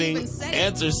indicating I even said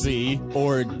answer C.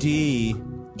 Or D,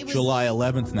 It was- July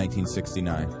 11th,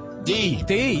 1969. D.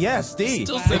 D, yes, D.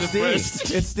 Still said It's it D.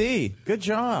 first. It's D. Good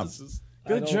job.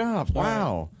 Good job.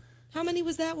 Wow. How many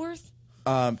was that worth?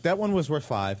 That one was worth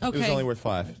 5. It was Okay. only worth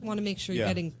 5. I want to make sure you're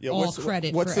getting Yeah, all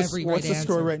credit what's for the, every What's right the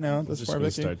score answer. right now? This just far, gonna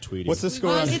Becky? start tweeting. What's the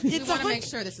score? on It's wanna make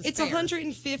sure this is it's fair.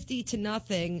 150 to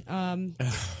nothing.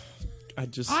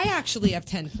 I actually have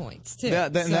 10 points too. Yeah,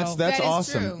 that's So- that's That is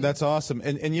awesome. true. That's awesome.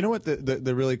 And you know what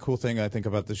the really cool thing I think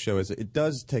about this show is it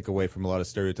does take away from a lot of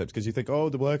stereotypes because you think, oh,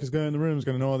 the blackest guy in the room is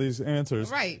going to know all these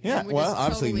answers. Right. Yeah. And we're Well, just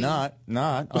obviously totally-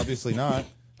 not. Obviously not.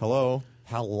 Hello.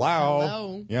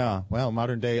 Hello. Yeah. Well,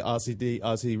 modern day Ozzie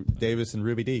Davis and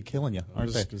Ruby D killing you,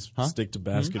 aren't they? Just Huh? stick to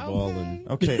basketball and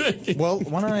Okay. Well,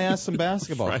 why don't I ask some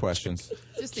basketball Right. questions?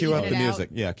 Just to Cue up even the it music.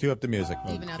 Yeah. Cue up the music.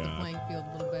 even out the playing field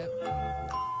a little bit.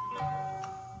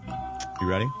 You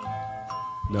ready?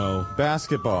 no.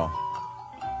 Basketball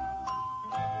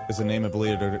is the name of a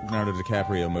Leonardo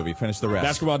DiCaprio movie. Finish the rest.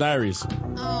 Basketball Diaries.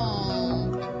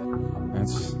 Oh.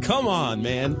 That's. Come on,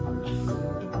 man.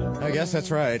 I guess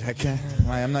that's right.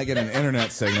 I'm not getting an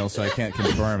internet signal, so I can't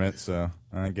confirm it. So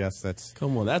I guess that's.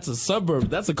 Come on. That's a suburb.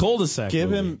 That's a cul-de-sac. Give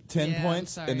movie. him 10 Yeah, I'm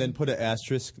points sorry. and then put an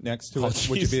asterisk next to Oh, it.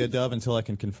 Would you be a jeez. dove until I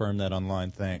can confirm that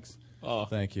online? Thanks. Oh.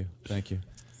 Thank you. Thank you.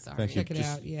 Sorry. Thank you. Check it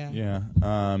out, yeah.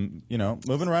 Yeah.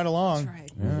 moving right along. That's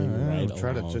right. Yeah,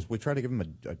 Right we try to give him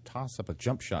a toss up, a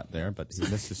jump shot there, but he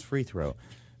missed his free throw,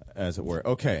 as it were.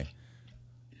 Okay.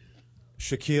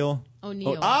 Shaquille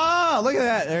O'Neal. look at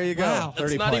that. There you go. Wow.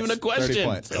 30 That's not points. even a question. 30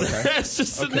 points. Okay. That's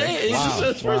just a Okay. name. It's Wow. just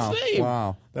his first Wow. name.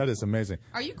 Wow. That is amazing.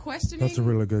 Are you questioning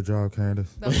really good job, Candace.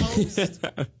 the host?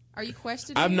 Are you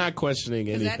questioning? I'm not questioning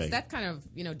 'Cause anything. that's kind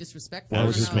of disrespectful. I I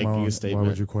was don't just know. making a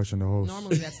statement. you question the host?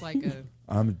 Normally that's like a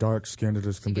I'm dark-skinned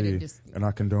as can You get a dis- and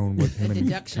I condone what a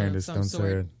deduction of some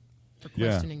sort for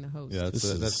questioning the host. Yeah, This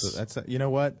is- that's you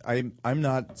know what? I'm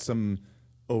not some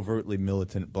overtly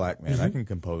militant black man. I can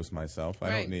compose myself. I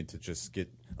Right. don't need to just get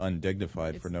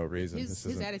undignified for no reason. His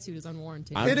attitude is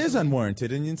unwarranted. It is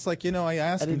unwarranted, and it's like I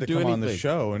asked I him to didn't do come on the anything.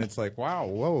 show, and it's like, wow,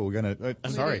 whoa, we're gonna.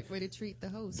 Sorry, Way to treat the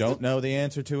host. don't know the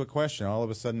answer to a question. All of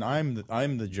a sudden, I'm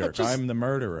the jerk. just- I'm the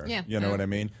murderer. Yeah. You know what I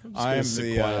mean? gonna I'm sit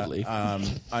the quietly.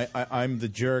 I'm the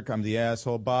jerk. I'm the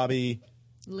asshole. Bobby.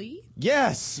 Lee?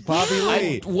 Yes, Bobby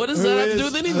Lee. What does Who that have to do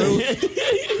is- with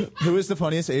anything? Who is the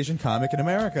funniest Asian comic in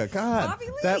America? God, Bobby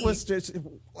Lee. that was just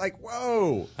like,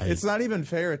 whoa! It's not even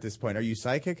fair at this point. Are you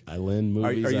psychic? I lend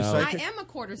movies Are you out. psychic? I am a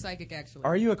quarter psychic, actually.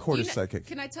 Are you a quarter know- psychic?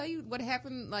 Can I tell you what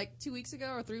happened like 2 weeks ago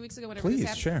or 3 weeks ago? Whenever Please, this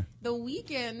happened. share. The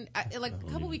weekend, like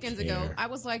a couple weekends ago, care. I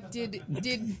was like,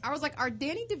 I was like, are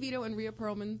Danny DeVito and Rhea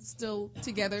Perlman still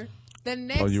together? The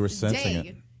next you were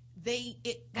sensing day, it.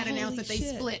 it got announced that they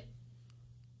shit. split,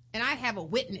 and I have a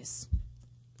witness.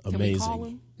 Can Amazing. we call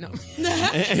him? No.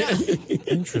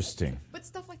 Interesting. But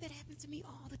stuff like that happens to me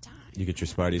all the time. You get your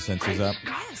Spidey senses up.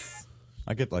 Yes.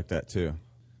 I get like that too.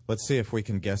 Let's see if we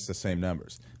can guess the same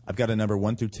numbers. I've got a number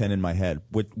 1 through 10 in my head.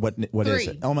 What is 3.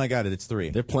 it? Oh my God! It's 3.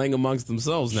 They're playing amongst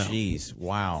themselves now. Jeez!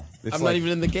 Wow! It's I'm like- not even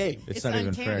in the game. It's It's not even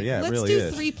uncanny. fair. Yeah, it Let's really do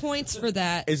is. 3 points for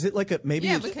that. Is it like a maybe?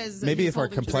 Yeah, because maybe he's if our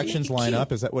holding to complexions make it line cute.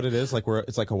 up, is that what it is? Like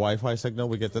it's like a Wi-Fi signal.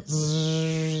 We get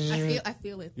that. I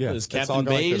feel it. Yeah, Is it's all Captain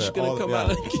going through Beige the- going all- to come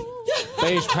yeah. out?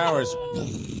 Beige powers.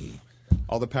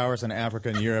 All the powers in Africa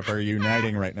and Europe are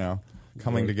uniting right now,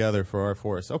 coming together for our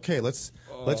force. Okay, let's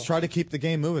try to keep the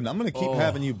game moving. I'm going to keep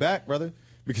having you back, brother,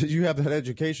 because you have that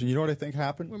education. You know what I think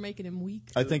happened? We're making him weak.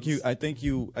 I think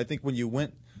when you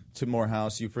went to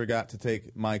Morehouse, you forgot to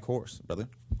take my course, brother.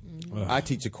 I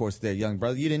teach a course there, young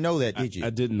brother. You didn't know that, did you?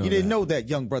 I didn't know You didn't that. know that,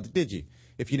 young brother, did you?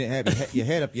 If you didn't have your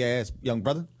head up your ass, young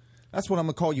brother. That's what I'm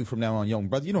going to call you from now on, young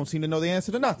brother. You don't seem to know the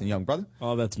answer to nothing, young brother.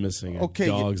 All that's missing are Okay,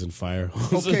 dogs and fire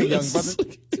hoses. Okay, young brother.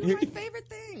 Two of my favorite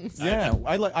things. Yeah,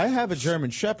 I have a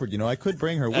German Shepherd. I could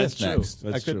bring her with That's true. next.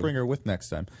 That's I could true. bring her with next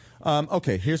time.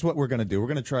 Okay, here's what we're gonna do. We're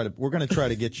gonna try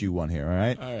to get you one here. All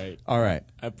right. All right. All right.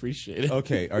 I appreciate it.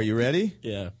 Okay. Are you ready?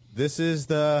 Yeah. This is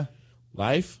the.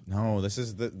 Life? No, this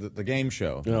is the game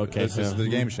show. Okay, This is yeah. the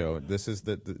game show. This is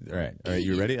the all right. All right.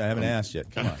 You ready? I haven't asked yet.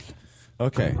 Come on.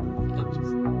 Okay.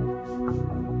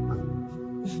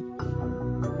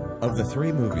 Of the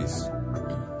 3 movies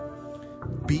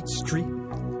Beat Street,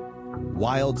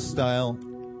 Wild Style,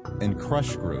 and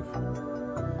Crush Groove.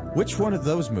 Which one of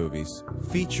those movies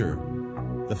feature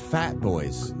the Fat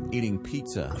Boys eating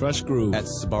pizza? Crush Groove. At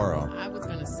Sbarro. I was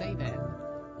going to say that.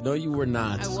 No, you were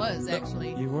not. I was,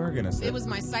 actually. You were going to say it. Was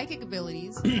my psychic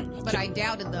abilities, but I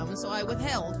doubted them, so I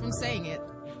withheld from saying it.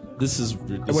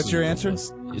 What's your answer?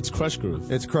 It's Crush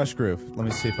Groove. It's Crush Groove. Let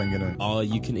me see if I can get it. All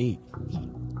you can eat.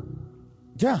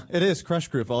 Yeah, it is Crush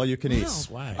Groove. All you can eat.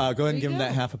 Swag. Go ahead and give him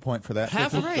that half a point for that.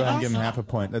 Half a Go ahead and give him half a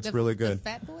point. That's really good. The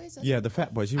Fat Boys? Yeah, the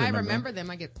Fat Boys. You I remember. remember them.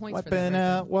 I get points for Whopping that.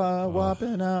 out,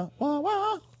 whopping out, wah,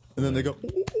 wah. And then they go.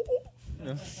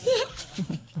 Yeah.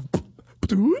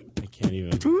 I can't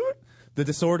even. The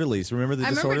Disorderlies. Remember the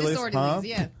Disorderlies? I remember Disorderlies,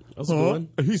 yeah. That's a good one.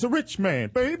 He's a rich man,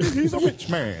 baby. He's a rich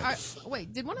man. Wait,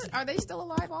 are they still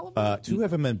alive, all of them? Two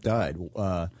of them have died.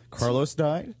 Carlos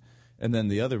died, and then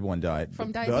the other one died. From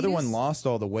the diabetes? other one lost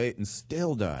all the weight and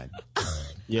still died.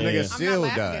 Yeah, Nigga yeah. still I'm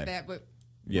not laughing died. at that, but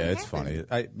Yeah, what it's happened?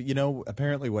 funny.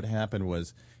 Apparently what happened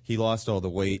was he lost all the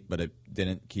weight, but it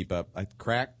didn't keep up.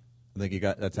 Crack. I think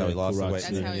that's how he lost the weight.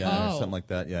 That's how he or lost. something like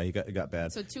that. Yeah, it got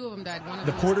bad. So two of them died. One of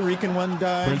The them Puerto was Rican one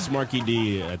died. Prince Marky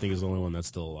D, I think, is the only one that's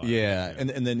still alive. Yeah, and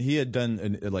then he had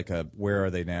done like a Where Are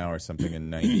They Now or something in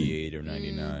 98 or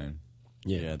 99.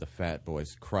 Yeah, the Fat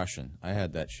Boys crushing. I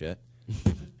had that shit.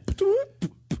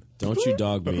 Don't You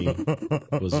Dog Me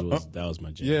that was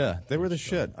my jam. Yeah, they were the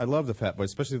shit. I love the Fat Boys,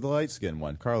 especially the light skinned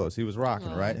one. Carlos, he was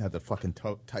rocking, right? Had the fucking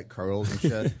tight curls and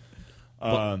shit.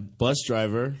 Bus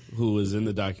driver, who was in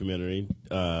the documentary,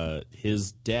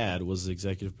 his dad was the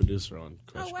executive producer on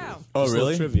Crush Oh, wow. Groove. Oh, Just a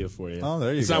really? little trivia for you. Oh,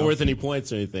 there you It's go. not worth any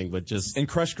points or anything, but just And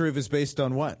Crush Groove is based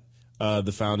on what?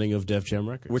 the founding of Def Jam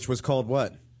Records. Which was called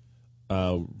what?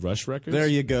 Rush Records? There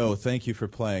you go. Thank you for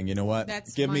playing. You know what?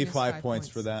 That's Give me minus 5 5 points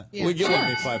points. for that. Yeah. Give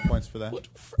me 5 points for that.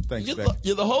 Thanks, You're Vic.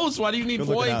 you're the host. Why do you need Good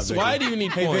looking points? out, Why Vicky. do you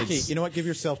need Hey, points? Vicky, you know what? Give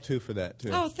yourself 2 for that, too.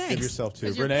 Oh, thanks. Give yourself 2.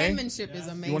 'Cause your Renee, penmanship is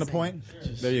amazing. you want a point?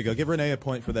 There you go. Give Renee a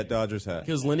point for that Dodgers hat.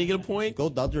 Does Lenny get a point? Go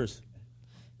Dodgers.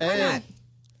 not?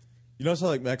 You notice how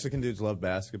like Mexican dudes love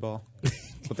basketball,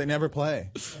 but they never play.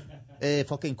 Hey,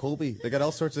 fucking Kobe. They got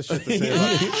all sorts of shit to say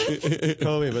about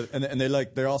Kobe, but and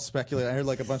they're all speculating. I heard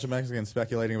like a bunch of Mexicans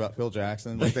speculating about Phil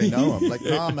Jackson, like they know him. Like,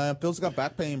 nah, man, Phil's got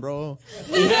back pain, bro.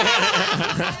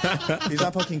 He's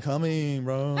not fucking coming,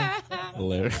 bro.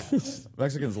 Hilarious.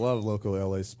 Mexicans love local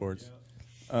LA sports.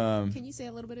 Can you say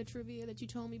a little bit of trivia that you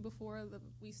told me before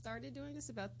we started doing this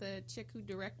about the chick who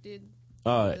directed?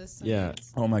 Yeah.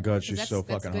 Oh my God, she's That's so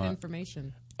that's fucking good hot.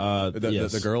 information.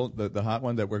 Yes. The girl, the hot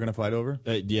one that we're gonna fight over.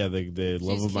 Yeah, the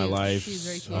love She's of my cute. life. She's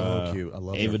very cute. Oh, cute. I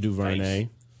love Ava her. DuVernay.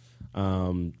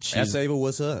 That's Ava.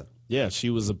 What's up? Yeah, she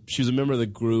was a member of the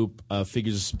group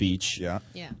Figures of Speech. Yeah.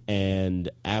 Yeah. And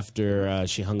after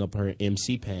she hung up her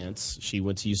MC pants, she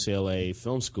went to UCLA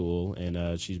Film School,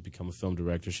 and she's become a film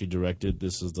director. She directed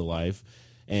This Is the Life,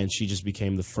 and she just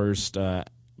became the first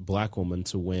black woman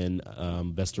to win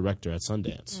Best Director at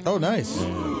Sundance. Oh, nice.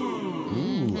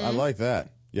 Ooh, I like that.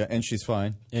 Yeah, and she's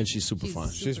fine. And she's super fun.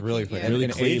 She's really fun. Yeah. And, Really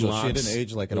and clean ageless. She locks. didn't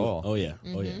age like at all. Oh, yeah.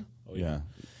 Oh, yeah. Oh, yeah.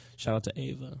 Shout out to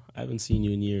Ava. I haven't seen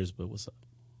you in years, but what's up?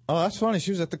 Oh, that's funny.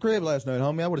 She was at the crib last night,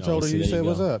 homie. I would have Oh, told her see, you there said you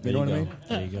what's go. up. You There know you what I go. mean?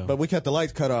 There you go. But we kept the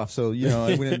lights cut off, so, you know,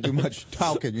 we didn't do much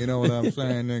talking. You know what I'm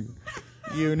saying? nigga?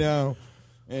 You know.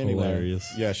 Anyway.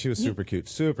 Hilarious. Yeah, she was super cute.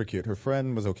 Super cute. Her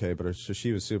friend was okay, but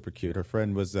she was super cute. Her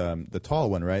friend was the tall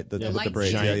one, right? The with the light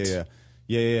braids. giant.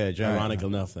 Yeah, giant. Ironic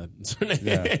enough, that's her name.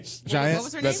 Yeah. Giant. What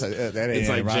was her That's name? that ain't It's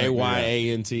like ironic,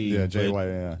 JYANT. Yeah, JY.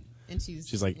 Yeah. And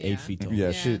she's like yeah. 8 feet tall.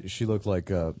 Yeah, Yeah. she looked like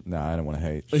nah, I don't want to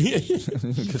hate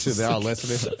because they're all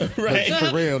listening. Right. But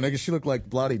for real, nigga, she looked like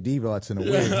Bloody Devots in a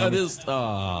wig. That homie. is,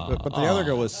 but the other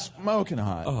girl was smoking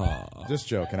hot. Just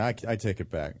joking. I take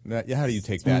it back. How do you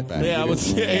take that back? Yeah, I would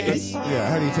say. Yeah,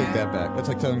 how do you take that back? That's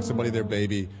like telling somebody their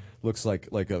baby looks like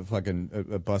a fucking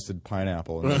a busted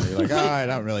pineapple, and you're like, I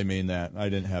don't really mean that. I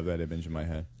didn't have that image in my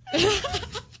head.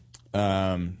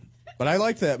 But I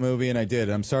liked that movie, and I did.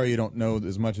 I'm sorry you don't know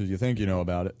as much as you think you know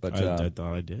about it. But I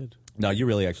thought I did. no, you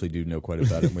really actually do know quite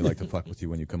about it, and we like to fuck with you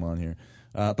when you come on here.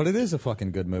 But it is a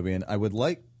fucking good movie, and I would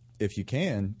like, if you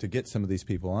can, to get some of these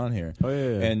people on here. Oh,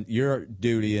 yeah. And your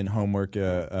duty and homework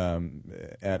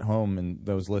at home, and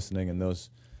those listening and those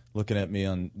looking at me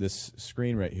on this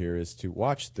screen right here, is to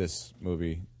watch this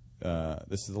movie.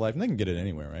 This Is the Life, and they can get it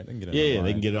anywhere, right? They can get it. Yeah, online.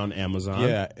 they can get it on Amazon.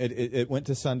 Yeah, it went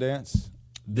to Sundance.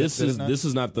 This Did it is not? this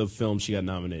is not the film she got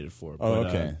nominated for. Oh, but,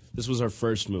 okay. This was her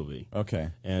first movie. Okay.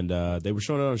 And they were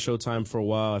showing it on Showtime for a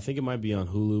while. I think it might be on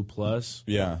Hulu Plus.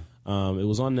 Yeah. It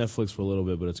was on Netflix for a little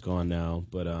bit, but it's gone now.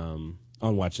 But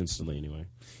on Watch Instantly anyway.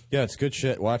 Yeah, it's good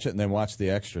shit. Watch it and then watch the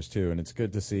extras too. And it's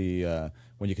good to see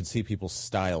when you can see people's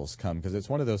styles come, because it's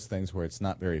one of those things where it's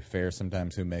not very fair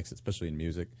sometimes who makes it, especially in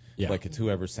music. Yeah. Like it's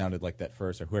whoever sounded like that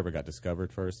first or whoever got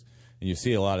discovered first. And you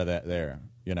see a lot of that there,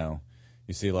 you know.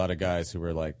 You see a lot of guys who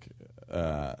were like,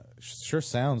 sure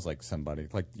sounds like somebody,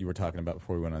 like you were talking about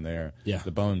before we went on there. Yeah.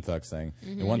 The Bone Thugs thing.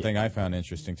 Mm-hmm. And one thing I found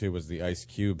interesting too was the Ice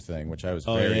Cube thing, which I was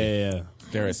Oh, very, yeah.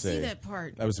 dare I I say, see that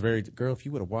part. I was very, girl, if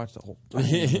you would have watched the whole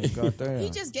thing, goddamn. He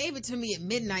just gave it to me at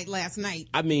midnight last night.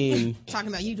 I mean, Talking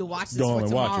about you to watch this Go on for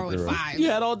and watch tomorrow it, at girl. 5. you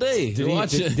had all day to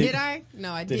watch it. Did I?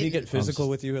 No, I Did didn't. he get physical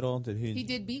with you at all? Did he? He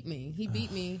did beat me. He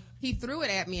beat me. He threw it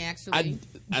at me, actually.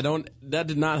 I don't. That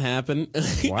did not happen.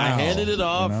 Wow. I handed it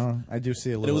off. You know, I do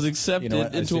see a little. was accepted you know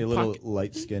what? I into see a a little pocket.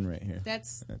 light skin right here.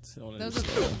 That's That's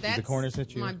that's corners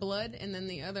hit you? my blood, and then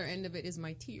the other end of it is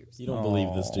my tears. You don't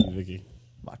believe this, do you, Vicky?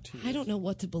 I don't know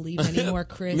what to believe anymore,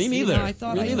 Chris. Me neither. You know, I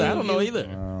thought Me I neither. I knew don't know you.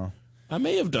 either. I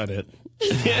may have done it.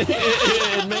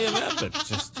 It may have happened.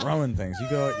 Just throwing things. You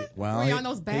go. Well, Were you he, on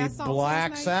those bath he salts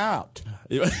blacks last out.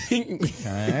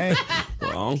 Okay.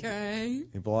 Wrong. Okay.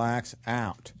 He blacks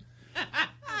out.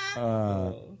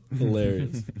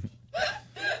 Hilarious.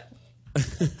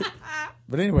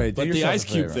 But anyway, do But the yourself a Ice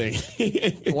Cube favor.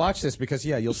 thing. Watch this, because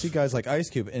you'll see guys like Ice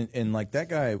Cube, and like that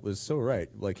guy was so right.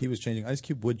 Like he was changing. Ice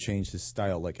Cube would change his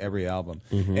style like every album.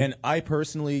 And I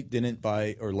personally didn't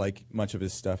buy or like much of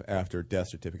his stuff after Death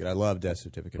Certificate. I love Death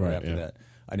Certificate right after that.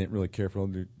 I didn't really care for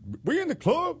him. We in the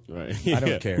club. Right. I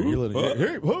don't care. You're little,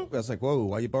 hey, whoa. I was like, whoa,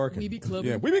 why you barking? We be clubbing.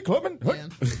 Yeah, we be clubbing. Yeah.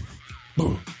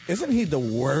 Isn't he the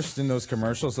worst in those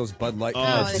commercials? Those Bud Light.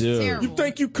 Oh, it's dude. terrible. You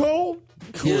think you cold?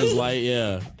 He was like,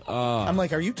 yeah. I'm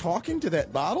like, are you talking to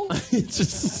that bottle? It's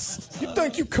just. You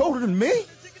think you colder than me?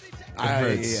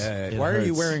 hurts. It Why are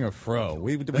you hurts. we're a fro?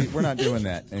 We're not doing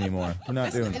that anymore. We're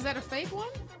not doing. Is that a fake one?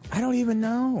 I don't even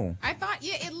know. I thought,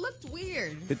 yeah, it looked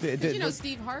weird. It you know,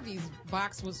 Steve Harvey's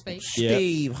box was fake. Yeah.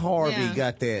 Steve Harvey Yeah.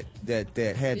 got that had Did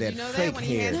that you know fake that when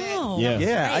he had hair. that? No.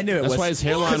 Yeah. I knew it That's was. why his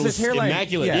hairline 'cause was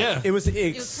immaculate, yeah. it was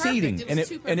perfect. exceeding, It was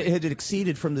too and it perfect. had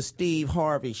exceeded from the Steve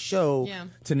Harvey show Yeah.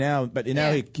 to now. But now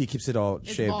Yeah. he keeps it all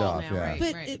It's shaved bald off. now, Yeah. right.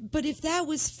 But but if that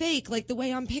was fake, like the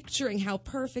way I'm picturing how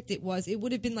perfect it was, it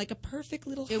would have been like a perfect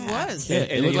little hat. It was. Yeah,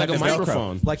 it And looked he like had a the Velcro.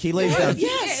 microphone. Like he lays down.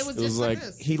 Yes. Yeah, it was It was just like like-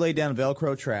 this. He laid down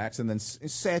Velcro tracks and then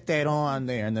sat that on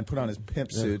there, and then put on his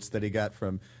pimp suits that he got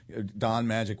from Don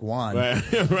Magic Wand,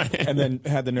 Right. and then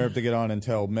had the nerve to get on and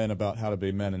tell men about how to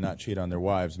be men and not cheat on their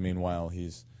wives. Meanwhile,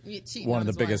 he's Yeah, cheating one on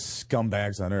of the his biggest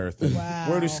scumbags on earth. And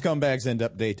where do scumbags end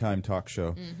up? Daytime talk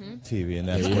show TV, and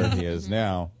that's where he is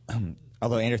now.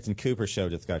 Although Anderson Cooper's show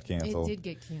just got It canceled. did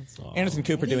get canceled. Anderson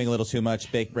Cooper doing a little too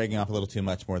much, breaking off a little too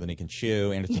much more than he can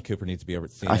chew. Anderson Cooper needs to be over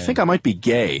at CNN. I think I might be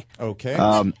gay. Okay.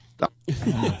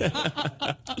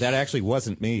 That actually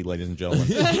wasn't me, ladies and gentlemen.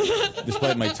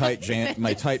 Despite my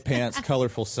tight pants,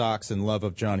 colorful socks, and love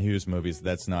of John Hughes movies,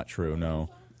 that's not true. No,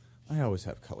 I always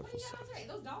have colorful socks.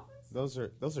 Those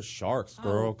are sharks,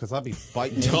 girl. Because I'll be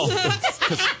biting dolphins.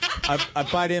 Because I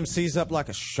bite MCs up like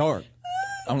a shark.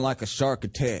 I'm like a shark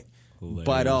attack.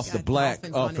 Bite off the Got black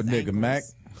dolphins off on a his nigga, ankles. Mac.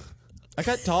 I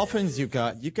got dolphins. You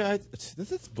guys.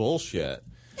 This is bullshit.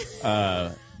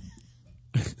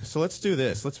 So let's do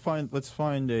this. Let's find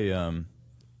a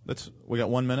we got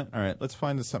 1 minute. All right, let's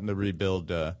find something to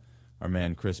rebuild our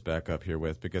man Chris back up here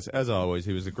with, because as always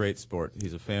he was a great sport.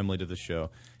 He's a family to the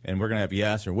show, and we're gonna have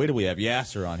Yasser. Wait till we have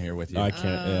Yasser on here with you. I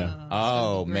can't. Yeah.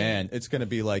 Oh man, it's gonna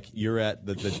be like you're at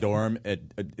the dorm.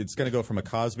 It's gonna go from a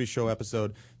Cosby Show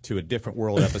episode to a Different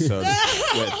World episode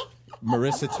with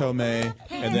Marissa Tomei,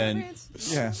 and then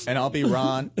and I'll be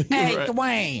Ron. Hey, Right.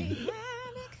 Dwayne.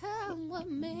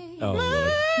 Oh,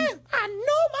 Lord. I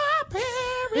know my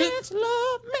parents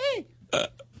love me.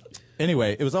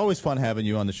 Anyway, it was always fun having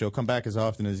you on the show. Come back as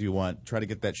often as you want. Try to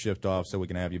get that shift off so we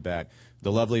can have you back.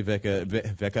 The lovely Vicky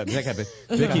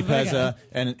Pezza,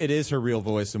 and it is her real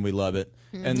voice, and we love it.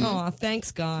 And Aw, thanks,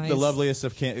 guys. the loveliest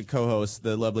of co-hosts,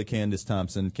 the lovely Candace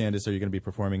Thompson. Candace, are you going to be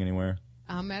performing anywhere?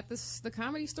 I'm at the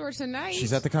Comedy Store tonight.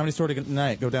 She's at the Comedy Store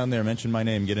tonight. Go down there, mention my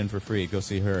name, get in for free. Go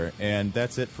see her. And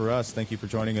that's it for us. Thank you for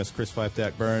joining us, Chris Five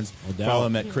Dak Burns. No doubt. Follow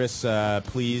him at Chris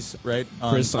Please, right?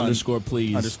 Chris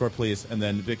 _please. _please. And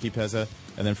then Vicky Pezza.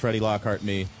 And then Freddie Lockhart,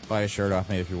 me. Buy a shirt off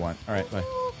me if you want. All right, bye.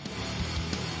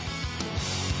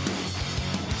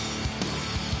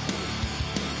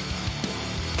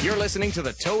 You're listening to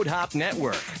the Toad Hop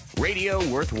Network, radio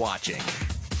worth watching.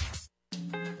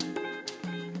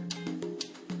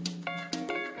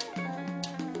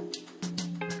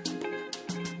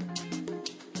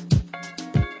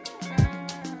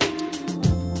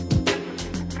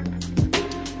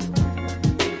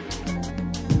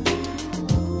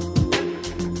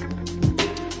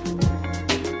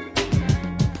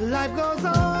 life goes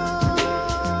on.